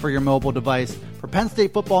Sports for your mobile device. For Penn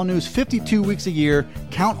State football news 52 weeks a year,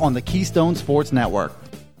 count on the Keystone Sports Network.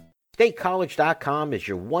 StateCollege.com is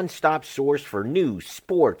your one-stop source for news,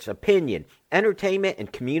 sports, opinion, entertainment,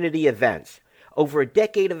 and community events. Over a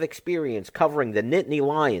decade of experience covering the Nittany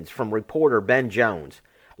Lions from reporter Ben Jones.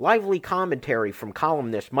 Lively commentary from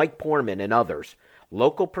columnist Mike Poorman and others.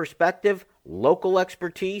 Local perspective, local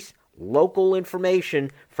expertise, local information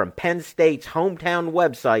from Penn State's hometown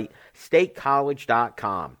website,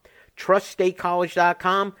 StateCollege.com. Trust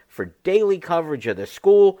StateCollege.com for daily coverage of the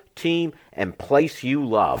school, team, and place you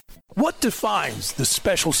love. What defines the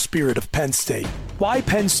special spirit of Penn State? Why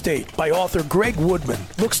Penn State by author Greg Woodman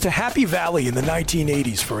looks to Happy Valley in the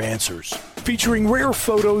 1980s for answers. Featuring rare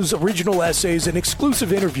photos, original essays, and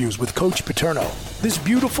exclusive interviews with Coach Paterno. This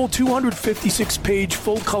beautiful 256-page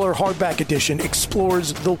full-color hardback edition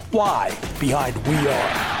explores the why behind We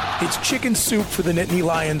Are. It's chicken soup for the Nittany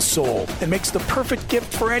Lions soul and makes the perfect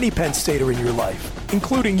gift for any Penn Stater in your life,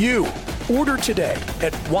 including you. Order today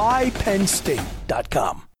at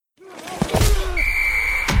whypennstate.com.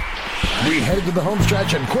 We head to the home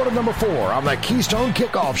stretch in quarter number 4 on the Keystone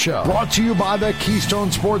Kickoff Show. Brought to you by the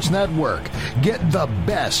Keystone Sports Network. Get the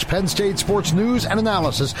best Penn State sports news and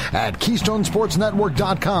analysis at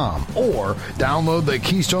KeystoneSportsNetwork.com or download the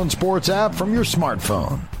Keystone Sports app from your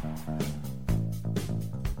smartphone.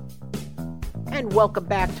 And welcome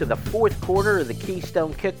back to the fourth quarter of the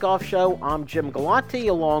Keystone Kickoff Show. I'm Jim Galante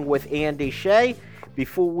along with Andy Shea.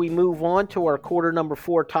 Before we move on to our quarter number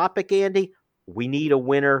 4 topic, Andy, we need a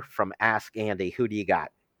winner from Ask Andy. Who do you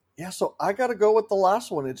got? Yeah, so I got to go with the last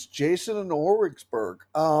one. It's Jason in Origsburg.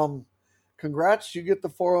 Congrats. You get the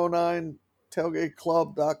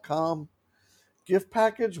 409tailgateclub.com gift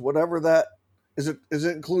package, whatever that is. Does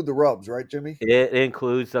it include the rubs, right, Jimmy? It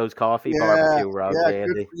includes those coffee barbecue rubs,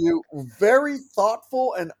 Andy. Good for you. Very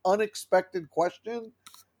thoughtful and unexpected question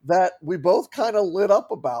that we both kind of lit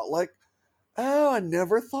up about. Like, oh, I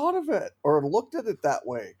never thought of it or looked at it that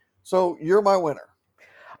way. So you're my winner.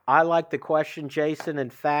 I like the question, Jason.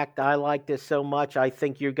 In fact, I like this so much, I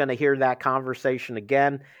think you're going to hear that conversation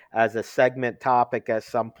again as a segment topic at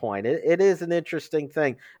some point. It is an interesting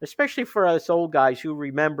thing, especially for us old guys who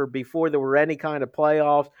remember before there were any kind of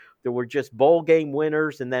playoffs, there were just bowl game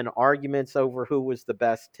winners and then arguments over who was the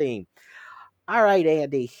best team. All right,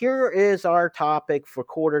 Andy, here is our topic for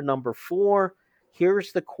quarter number 4.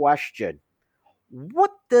 Here's the question.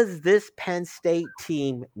 What does this Penn State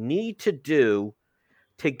team need to do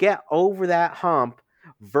to get over that hump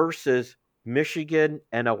versus Michigan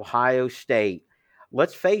and Ohio State?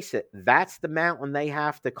 Let's face it, that's the mountain they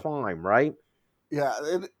have to climb, right? Yeah,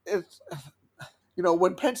 it's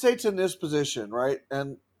when Penn State's in this position, right?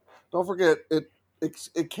 And don't forget,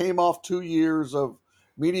 it came off 2 years of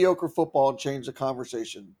mediocre football and changed the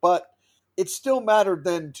conversation. But it still mattered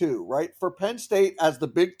then too, right? For Penn State, as the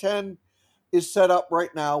Big Ten is set up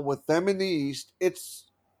right now with them in the East,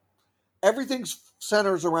 everything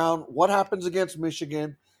centers around what happens against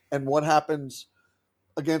Michigan and what happens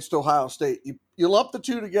against Ohio State. You lump the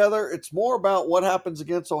two together, it's more about what happens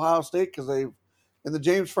against Ohio State because in the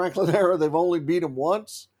James Franklin era, they've only beat them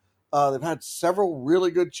once. They've had several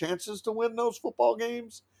really good chances to win those football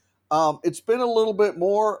games. It's been a little bit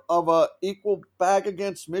more of a equal bag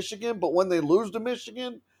against Michigan, but when they lose to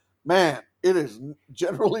Michigan, man, it is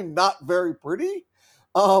generally not very pretty.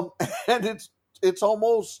 And it's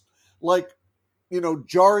almost like,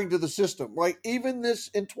 jarring to the system, right? Even this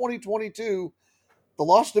in 2022, the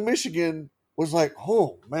loss to Michigan was like,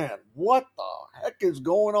 oh man, what the heck is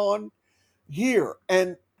going on here?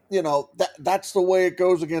 And, that's the way it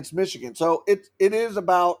goes against Michigan. So it is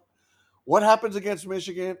about what happens against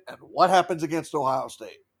Michigan and what happens against Ohio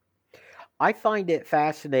State. I find it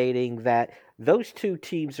fascinating that those two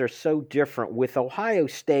teams are so different. With Ohio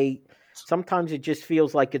State, sometimes it just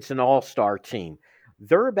feels like it's an all-star team.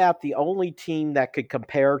 They're about the only team that could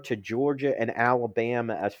compare to Georgia and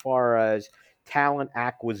Alabama as far as talent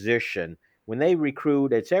acquisition. When they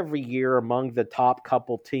recruit, it's every year among the top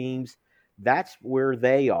couple teams. That's where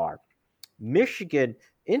they are. Michigan,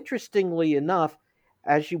 interestingly enough,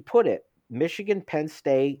 as you put it, Michigan, Penn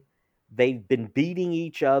State, they've been beating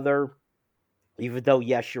each other. Even though,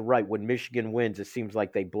 yes, you're right, when Michigan wins, it seems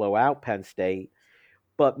like they blow out Penn State.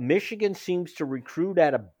 But Michigan seems to recruit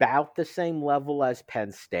at about the same level as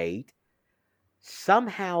Penn State.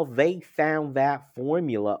 Somehow they found that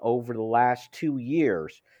formula over the last 2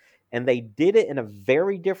 years. And they did it in a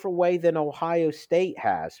very different way than Ohio State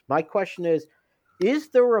has. My question is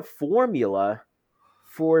there a formula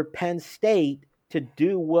for Penn State to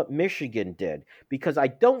do what Michigan did? Because I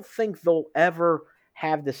don't think they'll ever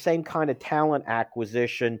have the same kind of talent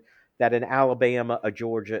acquisition that an Alabama, a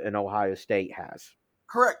Georgia, and Ohio State has.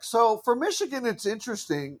 Correct. So for Michigan, it's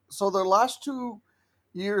interesting. So their last 2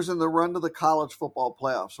 years in the run to the college football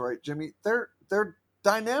playoffs, right, Jimmy? They're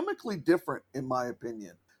dynamically different, in my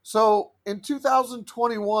opinion. So in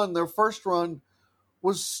 2021, their first run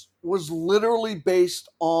was literally based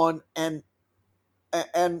on an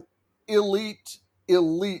elite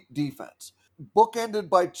defense, bookended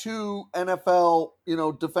by 2 NFL,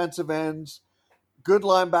 defensive ends, good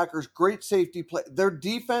linebackers, great safety play. Their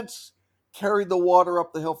defense carried the water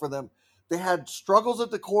up the hill for them. They had struggles at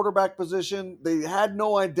the quarterback position. They had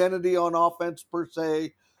no identity on offense per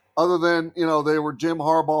se. other than, they were Jim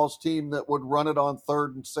Harbaugh's team that would run it on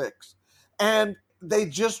 3rd and 6. And they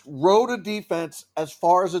just rode a defense as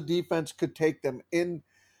far as a defense could take them in.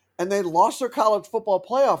 And they lost their college football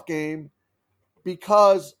playoff game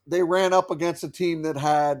because they ran up against a team that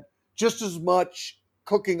had just as much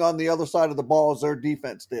cooking on the other side of the ball as their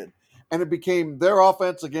defense did. And it became their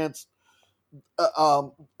offense against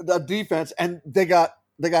the defense, and they got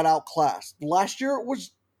outclassed. Last year,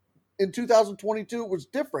 in 2022, it was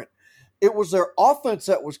different. It was their offense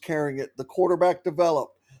that was carrying it. The quarterback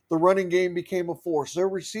developed. The running game became a force. Their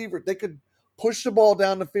receiver, they could push the ball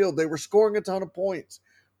down the field. They were scoring a ton of points.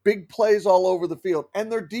 Big plays all over the field.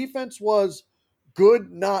 And their defense was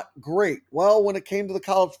good, not great. Well, when it came to the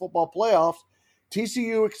college football playoffs,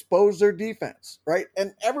 TCU exposed their defense, right?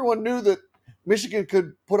 And everyone knew that Michigan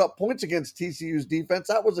could put up points against TCU's defense.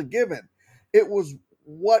 That was a given. It was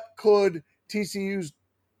what could TCU's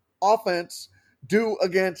offense do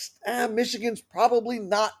against Michigan's probably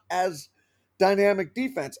not as dynamic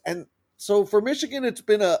defense. And so for Michigan, it's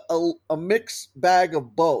been a mixed bag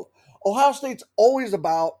of both. Ohio State's always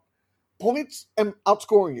about points and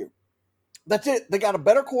outscoring you. That's it. They got a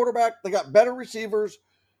better quarterback. They got better receivers,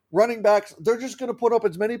 running backs. They're just going to put up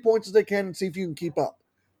as many points as they can and see if you can keep up.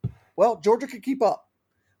 Well, Georgia can keep up.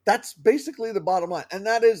 That's basically the bottom line. And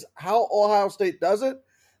that is how Ohio State does it.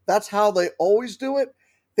 That's how they always do it.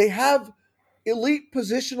 They have elite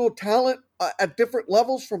positional talent at different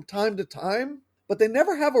levels from time to time, but they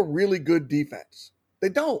never have a really good defense. They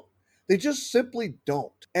don't. They just simply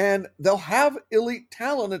don't. And they'll have elite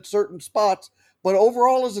talent at certain spots, but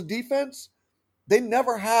overall as a defense, they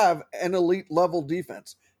never have an elite level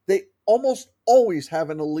defense. They almost always have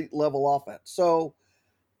an elite level offense. So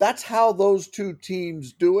that's how those two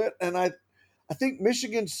teams do it. And I think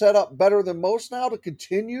Michigan's set up better than most now to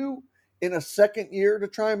continue in a second year to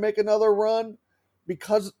try and make another run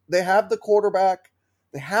because they have the quarterback.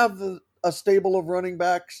 They have a stable of running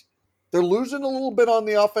backs. They're losing a little bit on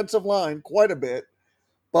the offensive line, quite a bit,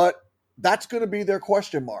 but that's going to be their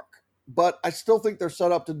question mark. But I still think they're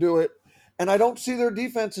set up to do it. And I don't see their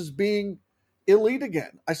defense as being elite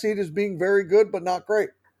again. I see it as being very good, but not great.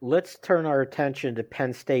 Let's turn our attention to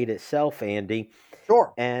Penn State itself, Andy.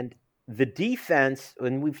 Sure. And the defense,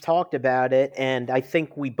 and we've talked about it, and I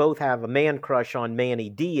think we both have a man crush on Manny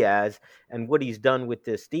Diaz and what he's done with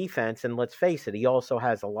this defense. And let's face it, he also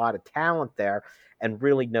has a lot of talent there and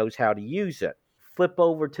really knows how to use it. Flip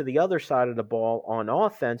over to the other side of the ball on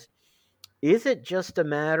offense. Is it just a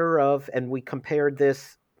matter of, and we compared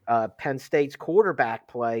this Penn State's quarterback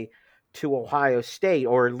play to Ohio State,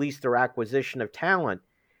 or at least their acquisition of talent.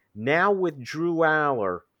 Now with Drew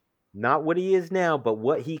Aller, not what he is now, but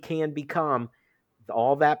what he can become,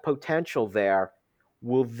 all that potential there,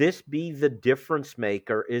 will this be the difference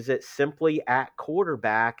maker? Is it simply at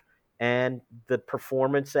quarterback and the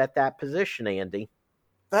performance at that position, Andy?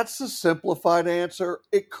 That's the simplified answer.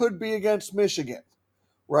 It could be against Michigan,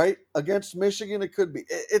 right? Against Michigan, it could be.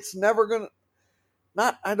 It's never going to,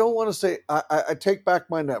 I don't want to say, I take back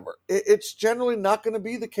my never. It's generally not going to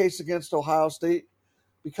be the case against Ohio State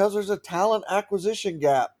because there's a talent acquisition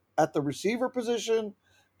gap at the receiver position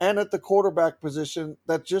and at the quarterback position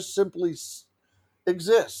that just simply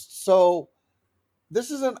exists. So this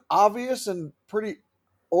is an obvious and pretty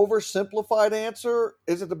oversimplified answer.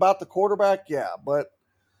 Is it about the quarterback? Yeah, but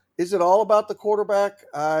is it all about the quarterback?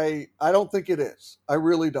 I don't think it is. I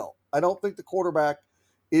really don't. I don't think the quarterback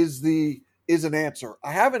is an answer.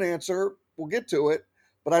 I have an answer. We'll get to it,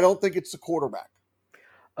 but I don't think it's the quarterback.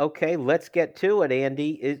 Okay, let's get to it,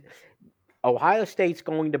 Andy. Ohio State's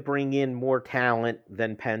going to bring in more talent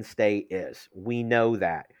than Penn State is. We know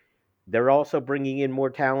that. They're also bringing in more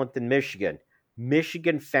talent than Michigan.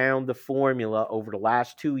 Michigan found the formula over the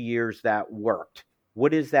last 2 years that worked.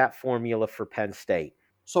 What is that formula for Penn State?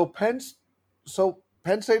 So Penn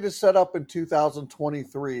State is set up in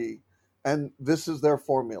 2023, and this is their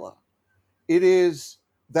formula. It is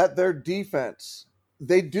that their defense,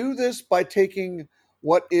 they do this by taking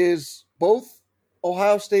what is both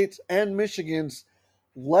Ohio State's and Michigan's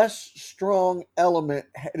less strong element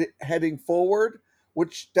heading forward,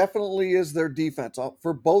 which definitely is their defense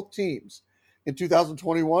for both teams. In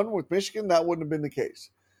 2021 with Michigan, that wouldn't have been the case.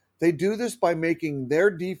 They do this by making their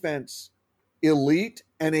defense elite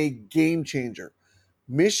and a game changer.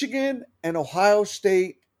 Michigan and Ohio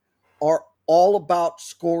State are all about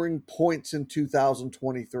scoring points in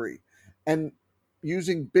 2023 and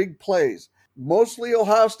using big plays. Mostly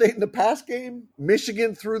Ohio State in the pass game,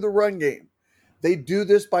 Michigan through the run game. They do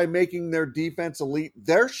this by making their defense elite.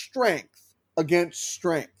 Their strength against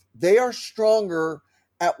strength. They are stronger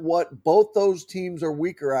at what both those teams are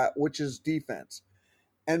weaker at, which is defense.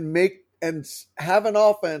 and have an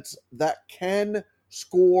offense that can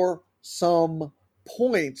score some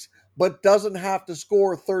points, but doesn't have to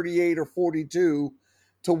score 38 or 42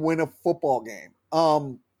 to win a football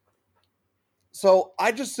game. So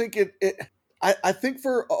I just think I think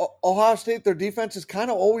for Ohio State, their defense has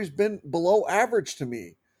kind of always been below average to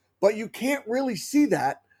me, but you can't really see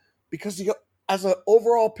that because as an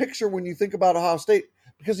overall picture, when you think about Ohio State,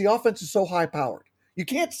 because the offense is so high powered, you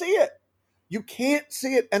can't see it. You can't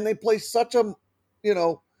see it. And they play such a,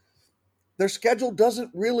 their schedule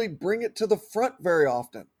doesn't really bring it to the front very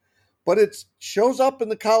often, but it shows up in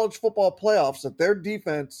the college football playoffs that their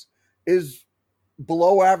defense is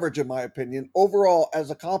below average, in my opinion, overall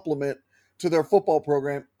as a compliment to their football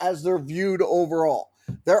program as they're viewed overall.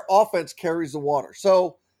 Their offense carries the water.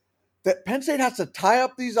 So that Penn State has to tie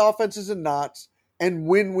up these offenses in knots and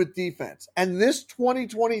win with defense. And this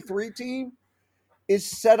 2023 team is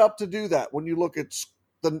set up to do that. When you look at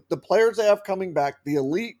the players they have coming back, the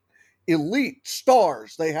elite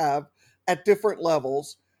stars they have at different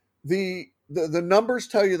levels, the numbers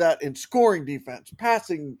tell you that in scoring defense,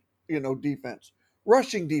 passing, defense,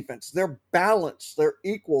 rushing defense, they're balanced, they're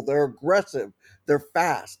equal, they're aggressive, they're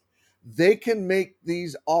fast. They can make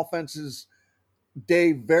these offenses'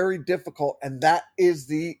 day very difficult, and that is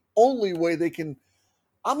the only way they can.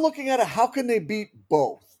 I'm looking at it, how can they beat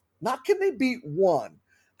both? Not can they beat one.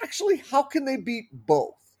 Actually, how can they beat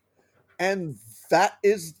both? And that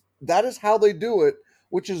is how they do it,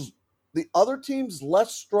 which is the other team's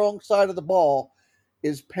less strong side of the ball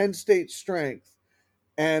is Penn State's strength.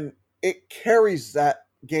 And it carries that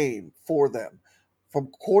game for them. From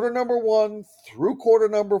quarter number 1 through quarter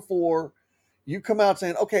number 4, you come out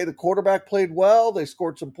saying, okay, the quarterback played well, they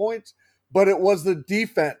scored some points, but it was the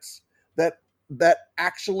defense that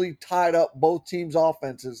actually tied up both teams'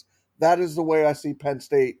 offenses. That is the way I see Penn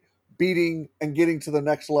State beating and getting to the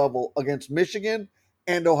next level against Michigan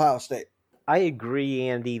and Ohio State. I agree,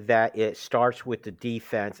 Andy, that it starts with the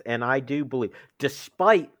defense, and I do believe,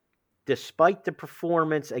 despite the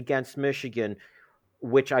performance against Michigan,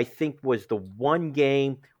 which I think was the one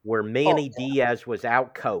game where Manny Diaz was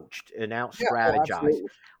out-coached and out-strategized.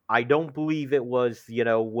 I don't believe it was,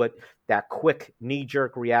 what that quick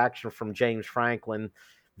knee-jerk reaction from James Franklin.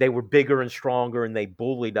 They were bigger and stronger, and they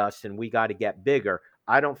bullied us, and we got to get bigger.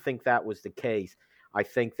 I don't think that was the case. I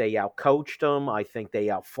think they out-coached them. I think they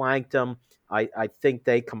outflanked them. I think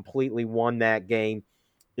they completely won that game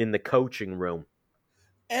in the coaching room.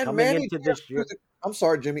 And Manny Diaz I'm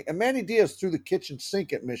sorry, Jimmy. And Manny Diaz threw the kitchen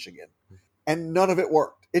sink at Michigan, and none of it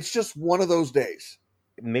worked. It's just one of those days.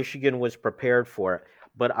 Michigan was prepared for it.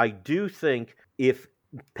 But I do think if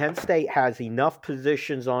Penn State has enough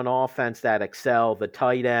positions on offense that excel, the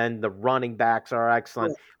tight end, the running backs are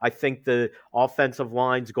excellent. I think the offensive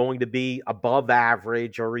line's going to be above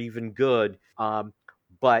average or even good.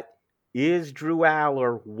 But is Drew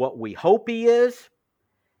Aller what we hope he is?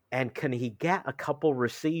 And can he get a couple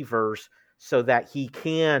receivers so that he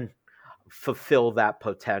can fulfill that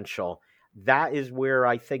potential? That is where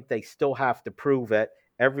I think they still have to prove it.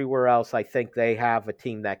 Everywhere else, I think they have a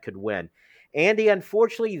team that could win. Andy,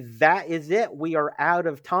 unfortunately, that is it. We are out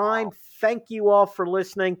of time. Thank you all for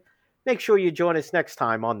listening. Make sure you join us next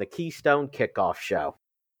time on the Keystone Kickoff Show.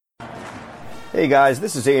 Hey guys,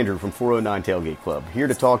 this is Andrew from 409 Tailgate Club, here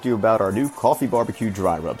to talk to you about our new coffee barbecue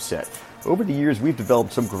dry rub set. Over the years, we've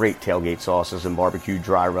developed some great tailgate sauces and barbecue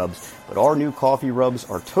dry rubs, but our new coffee rubs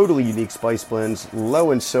are totally unique spice blends,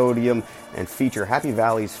 low in sodium, and feature Happy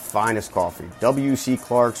Valley's finest coffee, W.C.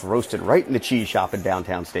 Clark's, roasted right in the cheese shop in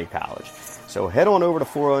downtown State College. So head on over to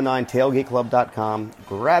 409tailgateclub.com,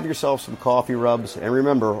 grab yourself some coffee rubs, and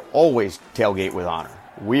remember, always tailgate with honor.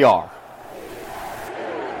 We are.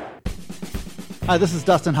 Hi, this is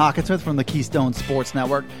Dustin Hawkinsmith from the Keystone Sports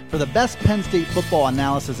Network. For the best Penn State football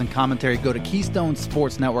analysis and commentary, go to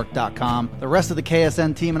KeystoneSportsNetwork.com. The rest of the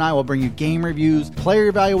KSN team and I will bring you game reviews, player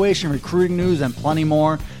evaluation, recruiting news, and plenty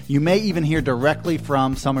more. You may even hear directly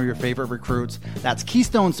from some of your favorite recruits. That's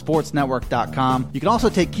KeystoneSportsNetwork.com. You can also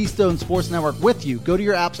take Keystone Sports Network with you. Go to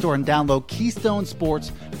your app store and download Keystone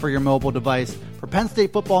Sports for your mobile device. For Penn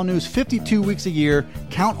State football news 52 weeks a year,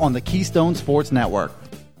 count on the Keystone Sports Network.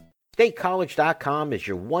 StateCollege.com is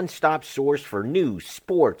your one-stop source for news,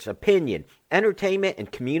 sports, opinion, entertainment,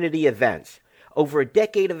 and community events. Over a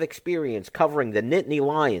decade of experience covering the Nittany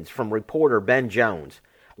Lions from reporter Ben Jones.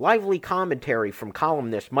 Lively commentary from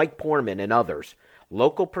columnist Mike Poorman and others.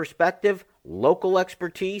 Local perspective, local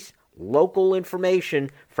expertise, local information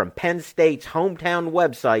from Penn State's hometown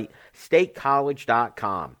website,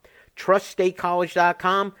 StateCollege.com. Trust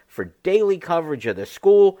StateCollege.com for daily coverage of the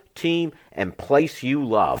school, team, and place you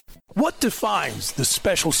love. What defines the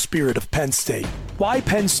special spirit of Penn State? Why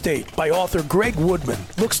Penn State by author Greg Woodman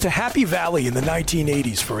looks to Happy Valley in the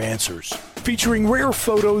 1980s for answers. Featuring rare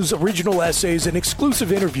photos, original essays, and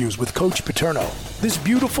exclusive interviews with Coach Paterno. This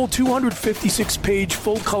beautiful 256-page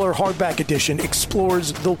full-color hardback edition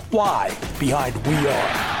explores the why behind We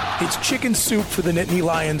Are. It's chicken soup for the Nittany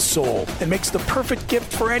Lions soul and makes the perfect gift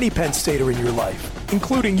for any Penn Stater in your life,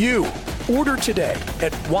 including you. Order today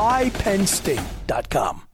at whypennstate.com.